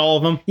going to read all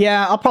of them?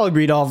 Yeah, I'll probably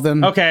read all of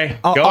them. Okay,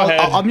 go ahead.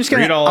 I'm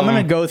going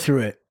to go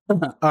through it.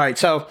 All right,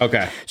 so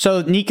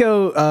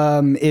Nico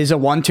is a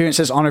 1/2. It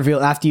says on reveal,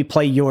 after you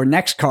play your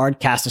next card,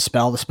 cast a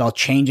spell. The spell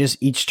changes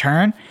each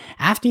turn.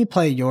 After you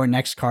play your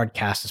next card,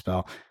 cast a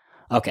spell.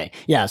 Okay,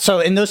 yeah. So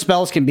and those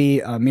spells can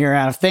be a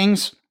myriad of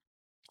things.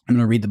 I'm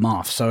going to read them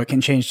off. So it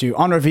can change to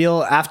on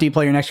reveal, after you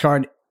play your next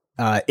card,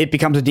 it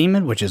becomes a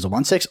demon, which is a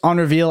 1/6. On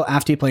reveal,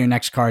 after you play your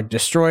next card,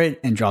 destroy it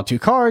and draw 2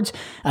 cards.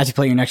 As you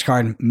play your next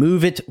card,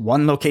 move it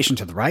 1 location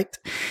to the right.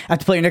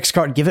 After you play your next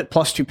card, give it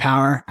 +2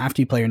 power.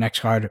 After you play your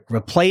next card,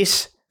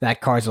 replace that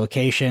card's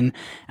location.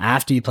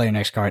 After you play your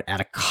next card,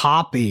 add a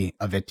copy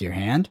of it to your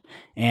hand.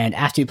 And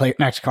after you play your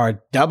next card,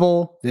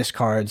 double this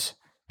card's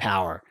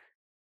power.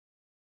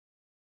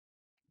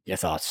 Your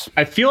thoughts?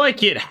 I feel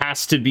like it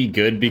has to be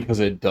good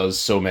because it does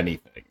so many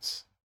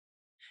things.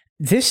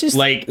 This is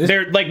like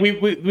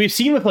we've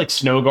seen with like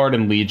Snowguard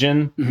and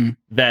Legion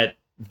that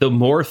the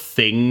more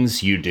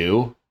things you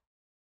do,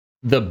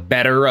 the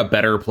better a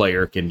better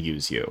player can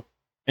use you.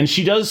 And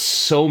she does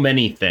so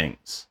many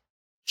things.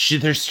 She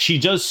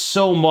does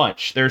so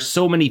much. There's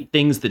so many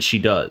things that she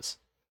does.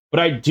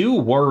 But I do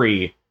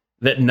worry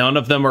that none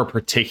of them are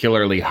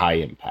particularly high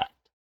impact.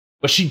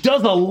 But she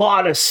does a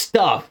lot of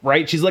stuff,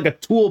 right? She's like a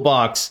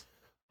toolbox,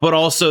 but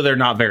also they're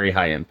not very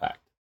high impact.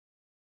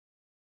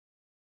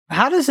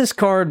 How does this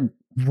card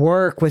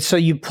work with, so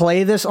you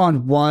play this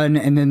on one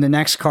and then the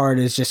next card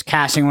is just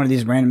casting one of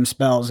these random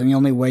spells, and the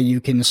only way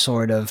you can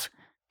sort of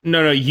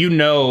you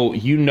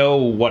know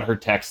what her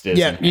text is.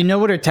 Yeah, you know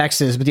what her text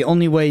is, but the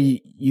only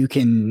way you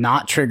can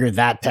not trigger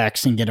that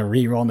text and get a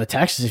reroll on the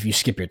text is if you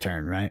skip your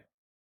turn, right?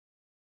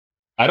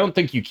 I don't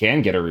think you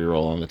can get a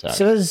reroll on the text.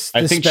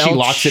 I think she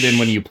locks it in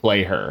when you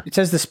play her. It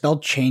says the spell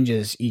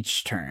changes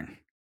each turn.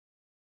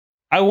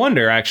 I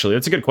wonder, actually.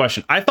 That's a good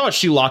question. I thought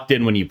she locked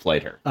in when you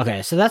played her.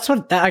 Okay, so that's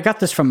what I got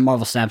this from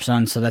Marvel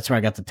Snapshot, so that's where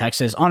I got the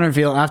text is. On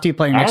reveal, after you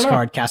play your next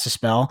card, cast a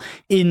spell.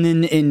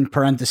 In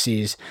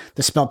parentheses,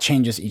 the spell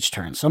changes each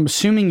turn. So I'm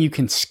assuming you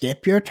can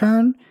skip your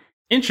turn.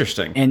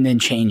 Interesting. And then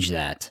change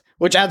that,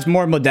 which adds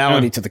more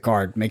modality to the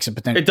card, makes it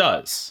potential. It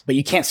does. But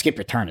you can't skip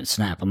your turn in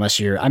Snap unless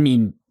you're, I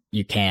mean,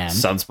 you can.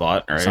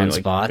 Sunspot, right?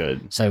 Sunspot.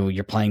 Good. So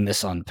you're playing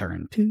this on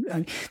turn 2. I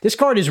mean, this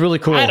card is really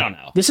cool. I don't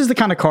know. This is the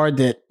kind of card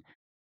that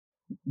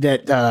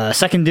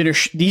Second Dinner,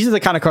 these are the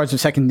kind of cards that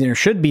Second Dinner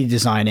should be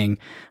designing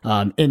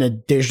in a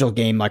digital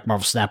game like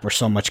Marvel Snap, where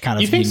so much kind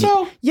of. You think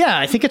so? Yeah,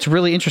 I think it's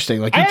really interesting.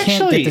 Like you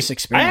can't get this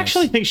experience. I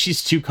actually think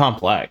she's too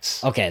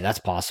complex. Okay, that's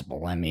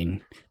possible. I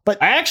mean,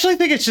 but I actually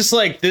think it's just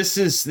like this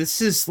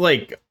is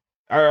like,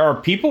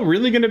 are people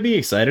really going to be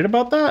excited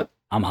about that?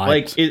 I'm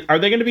hyped. Like, are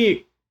they going to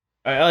be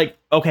like,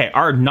 okay,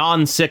 are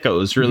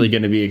non-sickos really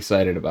going to be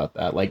excited about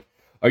that? Like,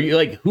 are you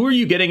like, who are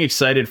you getting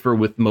excited for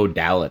with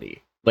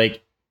modality?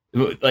 Like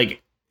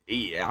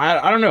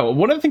I don't know.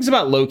 One of the things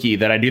about Loki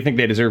that I do think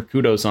they deserve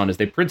kudos on is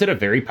they printed a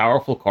very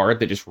powerful card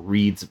that just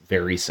reads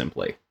very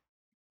simply.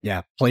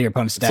 Yeah, play your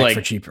opponent's deck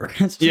for cheaper.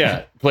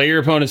 Yeah, play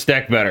your opponent's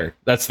deck better.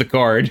 That's the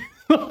card.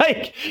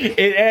 Like,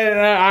 and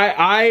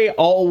I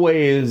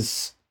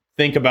always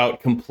think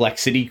about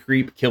complexity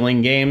creep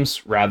killing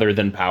games rather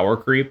than power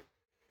creep.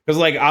 Because,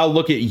 like, I'll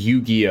look at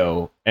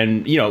Yu-Gi-Oh!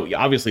 And, you know,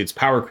 obviously it's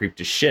power creep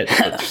to shit.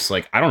 But it's just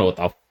like, I don't know what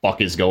the fuck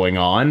is going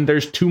on.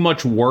 There's too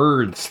much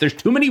words. There's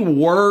too many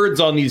words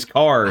on these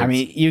cards. I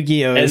mean,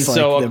 Yu-Gi-Oh! And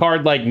so like a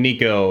card like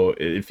Nico,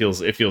 it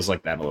feels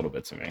like that a little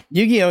bit to me.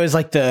 Yu-Gi-Oh! Is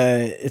like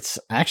I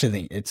actually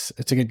think it's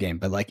a good game,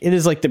 but like it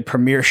is like the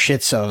premier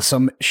shit show of so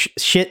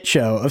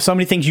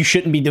many things you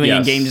shouldn't be doing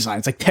in game design.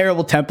 It's like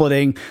terrible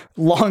templating,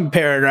 long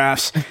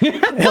paragraphs,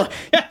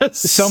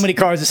 so many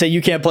cards that say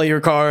you can't play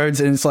your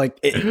cards, and it's like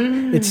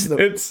it's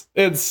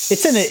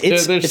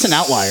an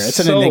outlier. It's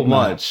an enigma.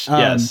 Much.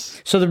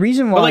 Yes. So the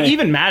reason why, but like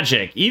even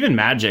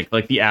Magic,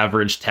 like the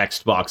average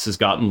text box has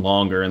gotten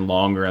longer and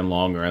longer and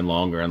longer and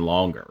longer and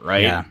longer,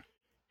 right? Yeah.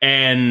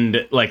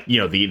 And like, you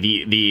know,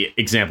 the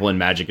example in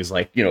Magic is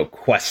like, you know,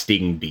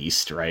 Questing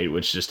Beast, right?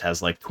 Which just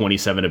has like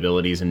 27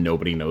 abilities and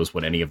nobody knows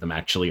what any of them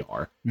actually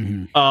are.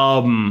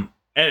 Mm-hmm.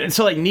 And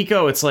so like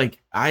Nico, it's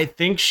like, I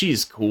think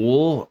she's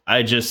cool.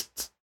 I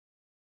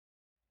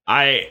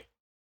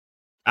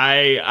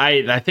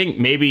think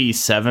maybe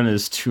 7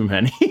 is too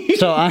many.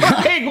 So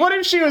like, what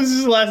if she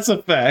was less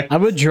effect? I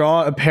would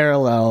draw a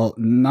parallel,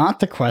 not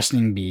to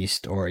Questing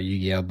Beast or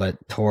Yu-Gi-Oh,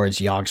 but towards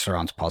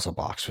Yogg-Saron's Puzzle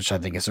Box, which I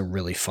think is a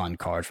really fun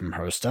card from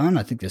Hearthstone.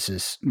 I think this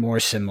is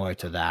more similar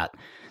to that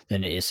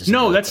than it is to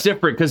No, that's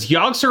different, because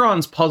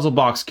Yogg-Saron's Puzzle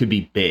Box could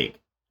be big.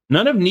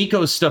 None of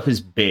Nico's stuff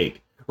is big.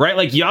 Right,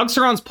 like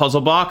Yogg-Saron's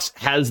Puzzle Box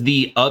has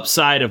the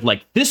upside of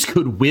like, this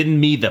could win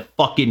me the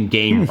fucking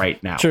game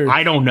right now. True.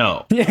 I don't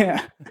know.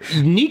 Yeah.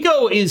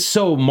 Nico is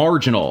so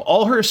marginal.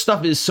 All her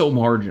stuff is so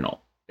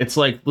marginal. It's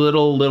like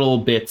little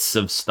bits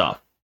of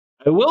stuff.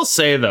 I will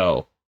say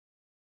though,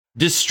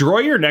 destroy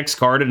your next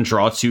card and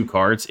draw 2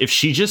 cards. If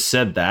she just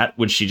said that,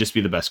 would she just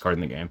be the best card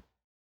in the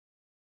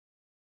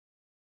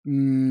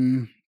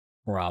game?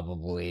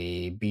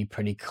 Probably be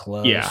pretty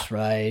close,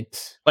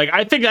 right? Like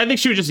I think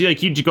she would just be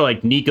like, you'd go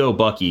like Nico,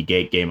 Bucky,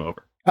 game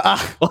over.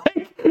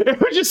 Like it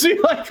would just be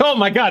like, oh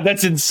my god,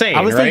 that's insane.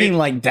 I was thinking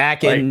like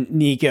Dak and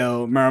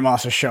Nico,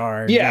 Muramasa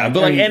Shard. Yeah,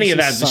 but like any of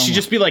that, she'd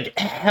just be like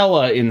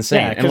hella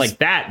insane. Yeah, and like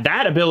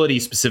that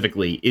ability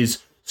specifically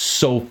is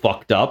so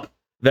fucked up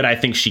that I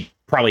think she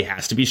probably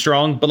has to be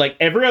strong. But like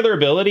every other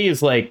ability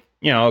is like,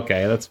 you know,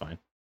 okay, that's fine.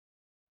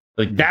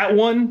 Like that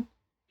one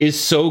is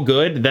so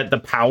good that the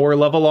power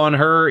level on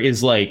her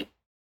is like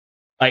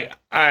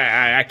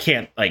I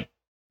can't, like,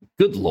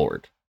 good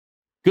lord,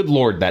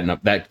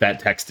 that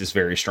text is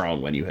very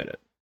strong when you hit it.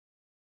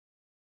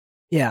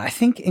 Yeah, I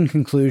think in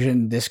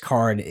conclusion, this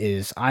card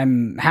is,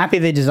 I'm happy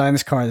they designed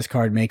this card. This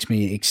card makes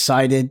me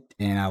excited,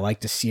 and I like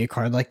to see a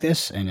card like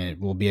this, and it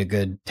will be a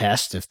good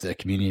test if the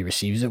community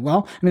receives it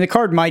well. I mean, the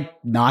card might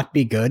not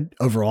be good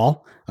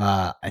overall.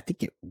 I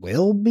think it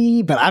will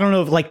be, but I don't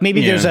know if, like,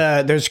 maybe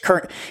there's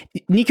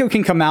Nico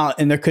can come out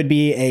and there could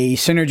be a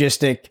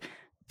synergistic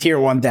tier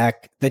 1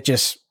 deck that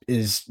just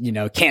is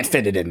can't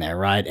fit it in there,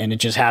 right? And it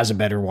just has a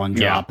better one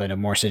drop and a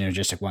more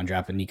synergistic one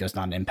drop, and Nico's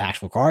not an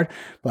impactful card.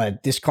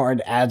 But this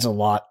card adds a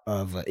lot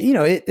of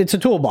it's a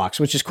toolbox,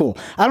 which is cool.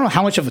 I don't know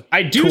how much of a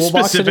I do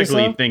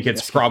specifically think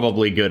it's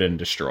probably good in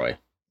Destroy.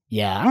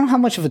 Yeah, I don't know how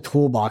much of a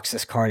toolbox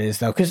this card is,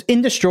 though, because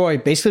in Destroy,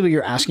 basically what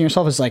you're asking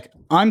yourself is like,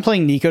 I'm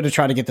playing Nico to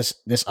try to get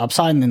this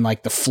upside, and then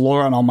like the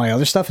floor on all my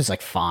other stuff is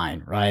like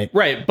fine, right?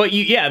 Right, but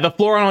the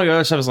floor on all your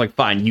other stuff is like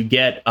fine. You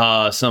get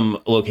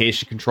some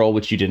location control,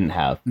 which you didn't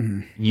have.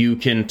 Mm-hmm. You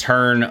can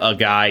turn a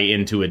guy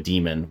into a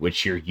demon,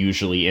 which you're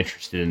usually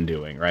interested in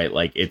doing, right?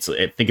 Like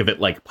think of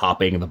it like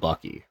popping the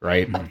Bucky,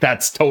 right? Mm-hmm.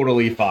 That's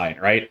totally fine,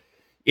 right?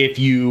 If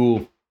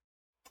you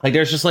like,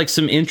 there's just like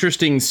some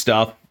interesting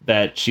stuff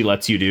that she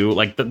lets you do,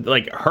 like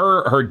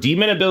her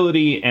demon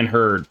ability and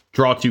her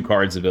draw 2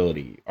 cards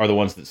ability are the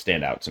ones that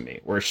stand out to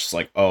me, where it's just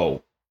like,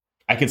 oh,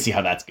 I can see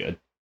how that's good.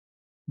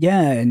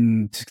 Yeah,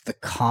 and the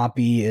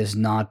copy is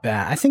not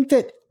bad. I think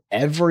that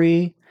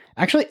every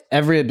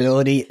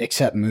ability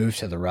except move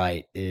to the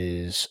right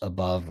is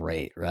above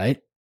rate,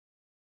 right?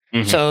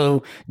 Mm-hmm.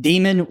 So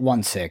demon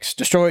 1/6,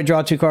 destroy,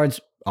 draw 2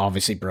 cards,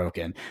 obviously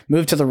broken.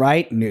 Move to the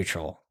right,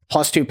 neutral.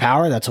 +2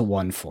 power, that's a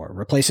 1/4.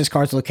 Replace this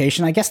card's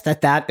location. I guess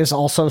that is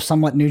also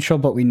somewhat neutral,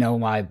 but we know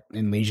why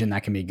in Legion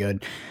that can be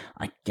good.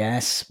 I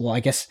guess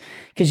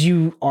because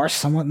you are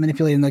somewhat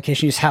manipulating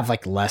location, you just have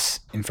like less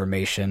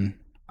information,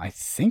 I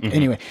think. Mm-hmm.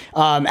 Anyway,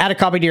 add a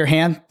copy to your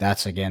hand.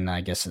 That's again, I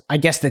guess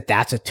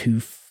that's a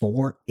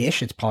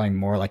 2/4-ish. It's probably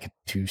more like a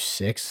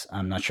 2/6.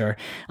 I'm not sure.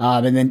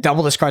 And then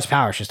double this card's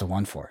power. It's just a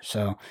 1/4.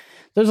 So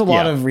there's a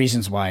lot of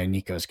reasons why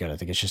Nico's good. I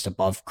think it's just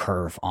above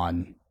curve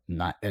on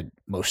not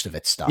most of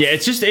its stuff. Yeah,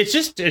 it's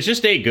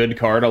just a good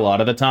card a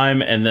lot of the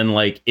time, and then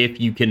like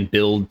if you can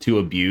build to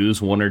abuse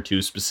 1 or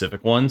 2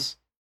 specific ones,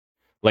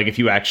 like if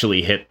you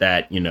actually hit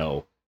that,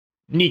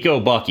 Nico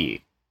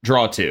Bucky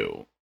draw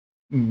 2,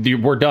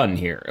 we're done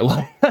here.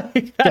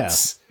 Like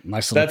that's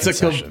a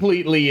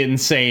completely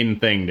insane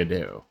thing to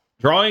do.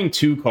 Drawing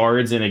 2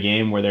 cards in a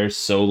game where there's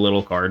so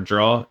little card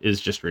draw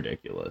is just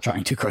ridiculous.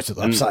 Drawing 2 cards with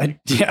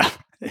upside,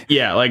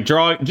 Yeah, like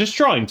drawing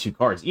 2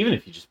 cards, even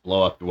if you just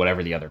blow up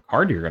whatever the other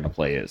card you're going to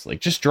play is,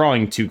 like just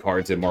drawing 2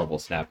 cards in Marvel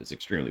Snap is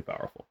extremely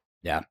powerful.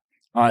 Yeah.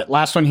 All right,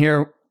 last one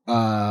here.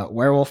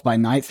 Werewolf by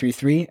Night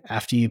 3/3.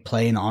 After you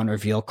play an on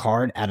reveal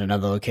card at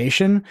another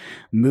location,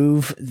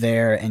 move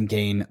there and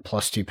gain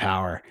 +2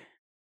 power.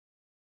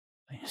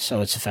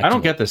 So it's effectively, I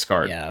don't get this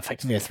card. Yeah,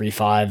 effectively a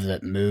 3/5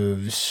 that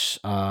moves.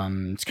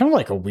 It's kind of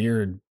like a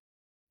weird.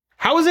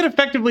 How is it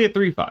effectively a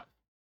 3/5?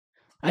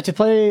 I have to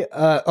play.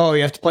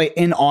 You have to play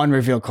in on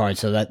reveal card.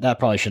 So that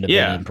probably should have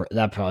been.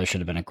 That probably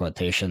should have been in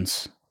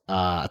quotations.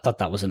 I thought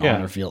that was an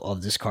on reveal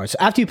of this card. So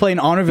after you play an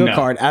on reveal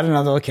card at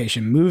another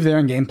location, move there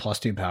and gain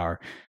 +2 power.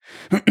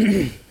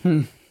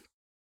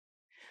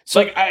 So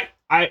like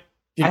I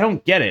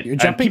don't get it.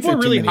 People are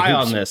really high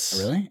on this.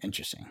 Really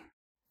interesting.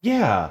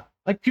 Yeah,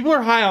 like people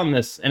are high on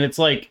this, and it's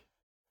like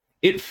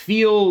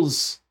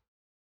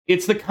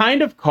it's the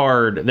kind of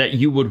card that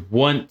you would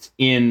want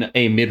in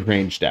a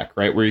mid-range deck,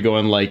 right? Where you're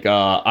going like,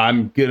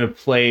 I'm going to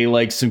play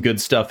like some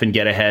good stuff and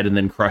get ahead and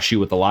then crush you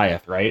with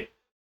Goliath, right?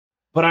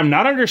 But I'm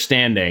not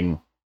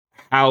understanding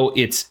how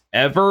it's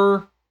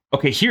ever...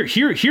 Okay,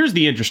 here's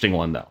the interesting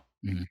one, though.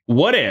 Mm-hmm.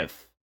 What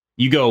if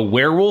you go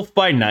Werewolf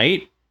by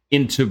Night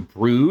into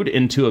Brood,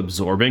 into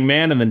Absorbing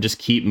Man, and then just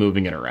keep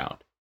moving it around?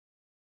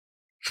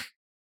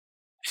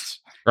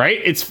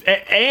 Right?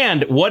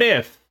 And what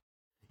if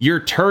your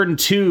turn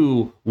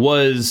 2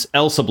 was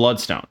Elsa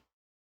Bloodstone?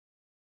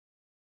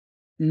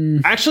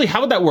 Actually,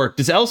 how would that work?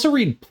 Does Elsa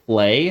read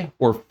play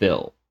or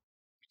fill?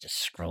 Just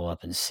scroll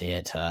up and see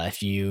it.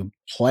 If you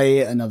play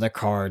another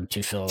card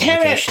to fill a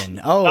location.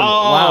 Oh,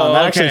 wow,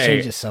 that actually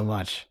changes so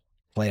much.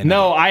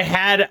 No, I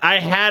had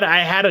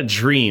a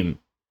dream.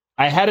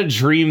 I had a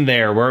dream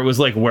there where it was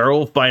like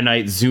Werewolf by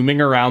Night zooming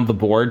around the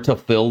board to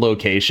fill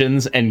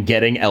locations and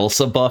getting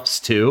Elsa buffs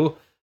too.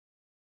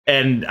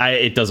 And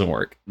it doesn't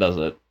work, does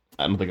it?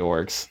 I don't think it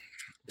works.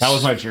 That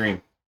was my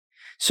dream.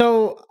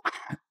 So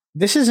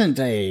this isn't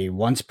a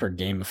once per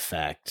game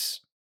effect.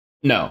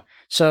 No.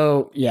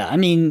 So yeah, I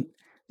mean,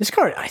 this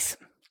card, I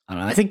don't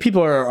know. I think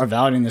people are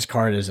valuing this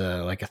card as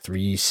a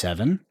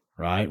 3/7,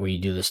 right? Where you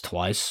do this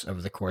twice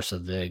over the course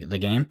of the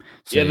game.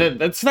 So, yeah,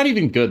 that's not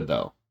even good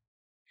though.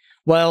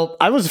 Well,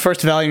 I was the first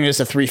to value it as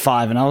a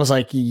 3/5, and I was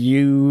like,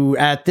 you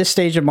at this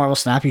stage of Marvel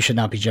Snap, you should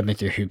not be jumping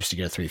through hoops to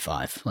get a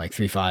 3/5. Like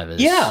 3/5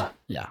 is yeah.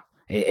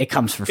 It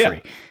comes for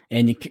free.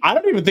 And I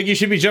don't even think you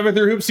should be jumping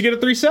through hoops to get a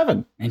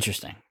 3/7.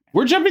 Interesting.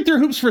 We're jumping through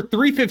hoops for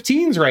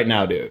 3/15s right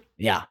now, dude.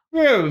 Yeah.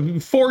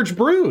 Forge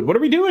Brood. What are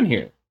we doing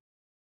here?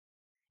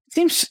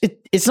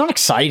 It's not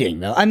exciting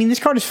though. I mean, this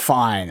card is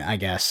fine, I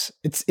guess.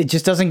 It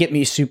just doesn't get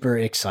me super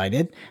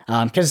excited.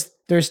 Because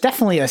there's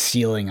definitely a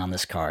ceiling on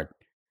this card,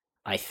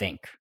 I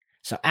think.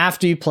 So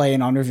after you play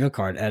an on-reveal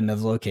card at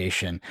another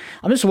location,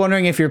 I'm just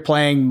wondering if you're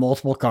playing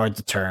multiple cards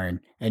a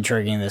turn and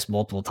triggering this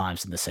multiple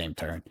times in the same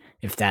turn.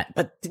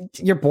 But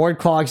your board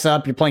clogs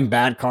up. You're playing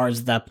bad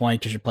cards at that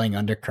point because you're playing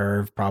under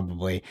curve,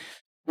 probably.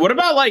 What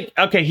about like,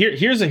 okay,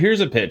 here's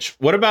a pitch.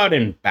 What about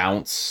in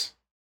bounce?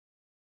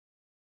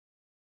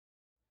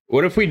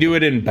 What if we do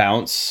it in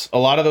bounce? A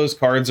lot of those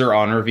cards are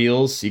on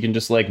reveals. You can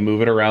just like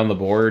move it around the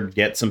board,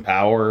 get some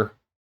power.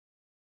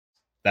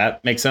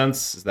 That makes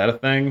sense? Is that a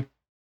thing?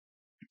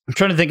 I'm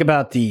trying to think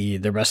about the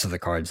rest of the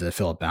cards that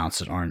fill up bounce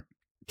that aren't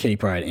Kitty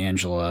Pryde,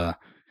 Angela.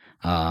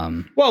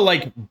 Well,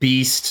 like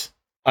Beast,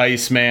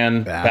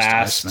 Iceman,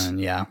 Bast, Iceman,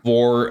 yeah.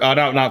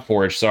 Not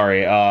Forge.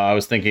 Sorry, I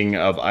was thinking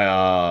of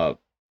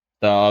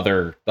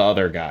the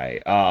other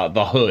guy,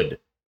 the Hood,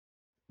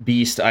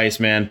 Beast,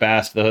 Iceman,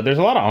 Bast, the Hood. There's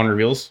a lot of on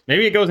reveals.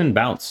 Maybe it goes in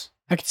bounce.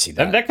 I could see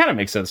that. That kind of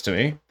makes sense to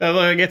me.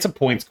 Like, it's a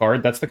points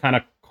card. That's the kind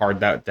of card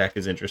that deck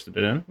is interested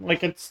in.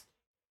 Like, it's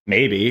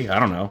maybe, I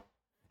don't know.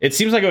 It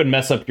seems like it would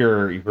mess up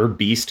your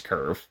Beast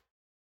curve.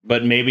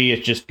 But maybe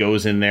it just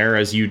goes in there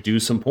as you do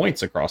some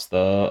points across the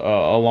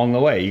along the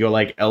way. You go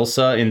like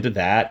Elsa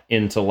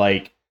into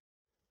like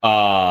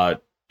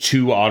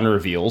 2 on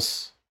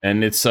reveals,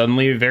 and it's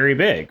suddenly very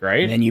big,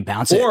 right? And then you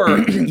bounce it, or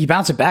you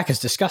bounce it back as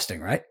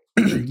disgusting, right?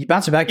 You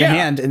bounce it back to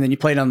hand, and then you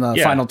play it on the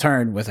final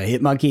turn with a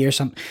hit monkey or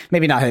something.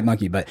 Maybe not hit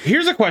monkey, but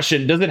here's a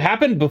question: does it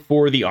happen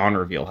before the on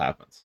reveal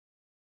happens?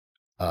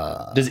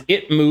 Does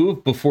it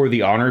move before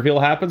the on reveal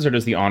happens, or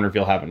does the on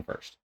reveal happen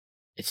first?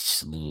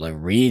 It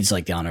reads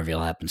like the honor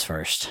reveal happens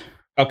first.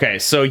 Okay,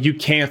 so you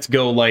can't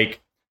go like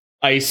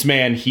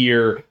Iceman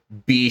here,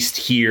 Beast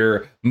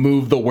here,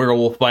 move the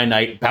Werewolf by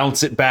Night,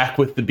 bounce it back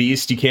with the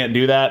Beast. You can't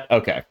do that?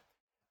 Okay.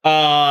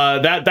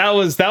 That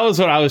was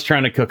what I was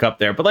trying to cook up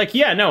there. But like,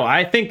 yeah, no,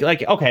 I think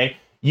like, okay,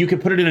 you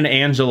could put it in an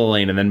Angela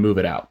lane and then move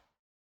it out.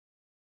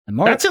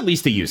 That's at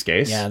least a use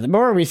case. Yeah, the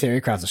more we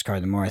theorycraft this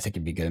card, the more I think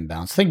it'd be good in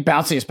bounce. I think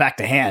bouncing is back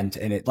to hand,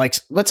 and it like,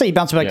 let's say you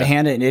bounce it back to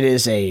hand and it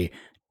is a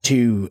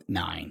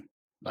 2/9.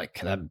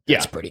 Like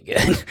that's pretty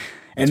good.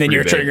 And then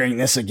you're triggering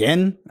this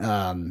again.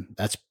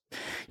 That's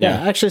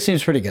actually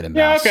seems pretty good in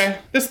bounce. Yeah,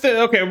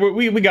 okay.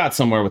 We got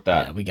somewhere with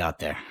that. Yeah, we got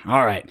there.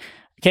 All right.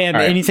 Cam,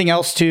 anything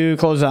else to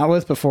close out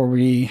with before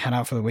we head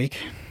out for the week?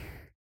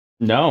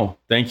 No.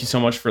 Thank you so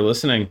much for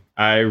listening.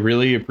 I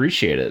really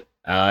appreciate it.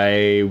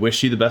 I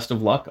wish you the best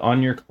of luck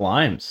on your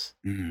climbs.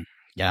 Mm-hmm.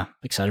 Yeah,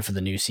 excited for the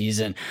new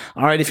season.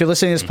 All right, if you're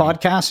listening to this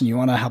podcast and you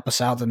want to help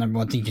us out, the number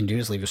one thing you can do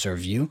is leave us a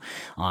review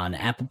on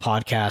Apple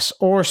Podcasts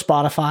or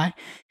Spotify.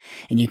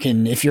 And you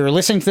can, if you're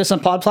listening to this on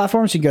pod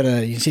platforms, you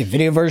can see a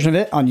video version of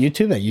it on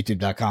YouTube at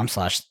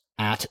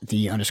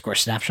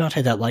youtube.com/@the_snapshot.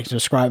 Hit that like and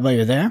subscribe while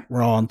you're there.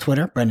 We're all on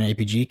Twitter, Brendan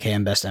APG,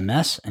 KM Best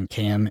MS, and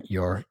KM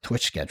your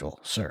Twitch schedule,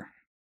 sir,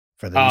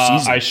 for the new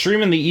season. I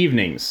stream in the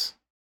evenings.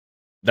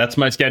 That's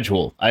my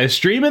schedule. I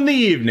stream in the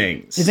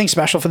evenings. Anything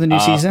special for the new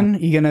season?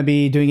 You gonna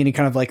be doing any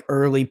kind of like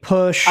early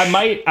push?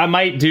 I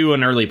might do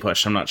an early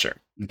push. I'm not sure.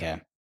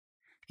 Okay,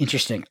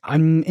 interesting.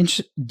 I'm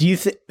interested. Do you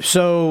think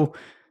so?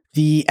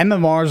 The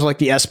MMRs, like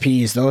the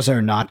SPs, those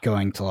are not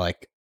going to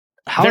like.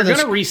 How they're going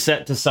to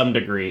reset to some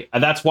degree.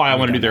 That's why I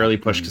want to do the early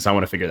push, because I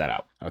want to figure that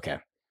out. Okay.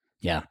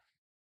 Yeah.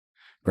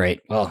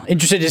 Great. Well,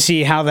 interested to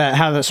see how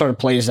that sort of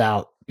plays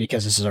out,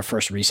 because this is our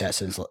first reset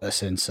since the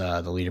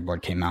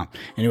leaderboard came out.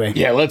 Anyway.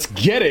 Yeah, let's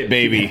get it,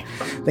 baby.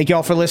 Thank you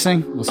all for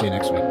listening. We'll see you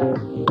next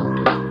week.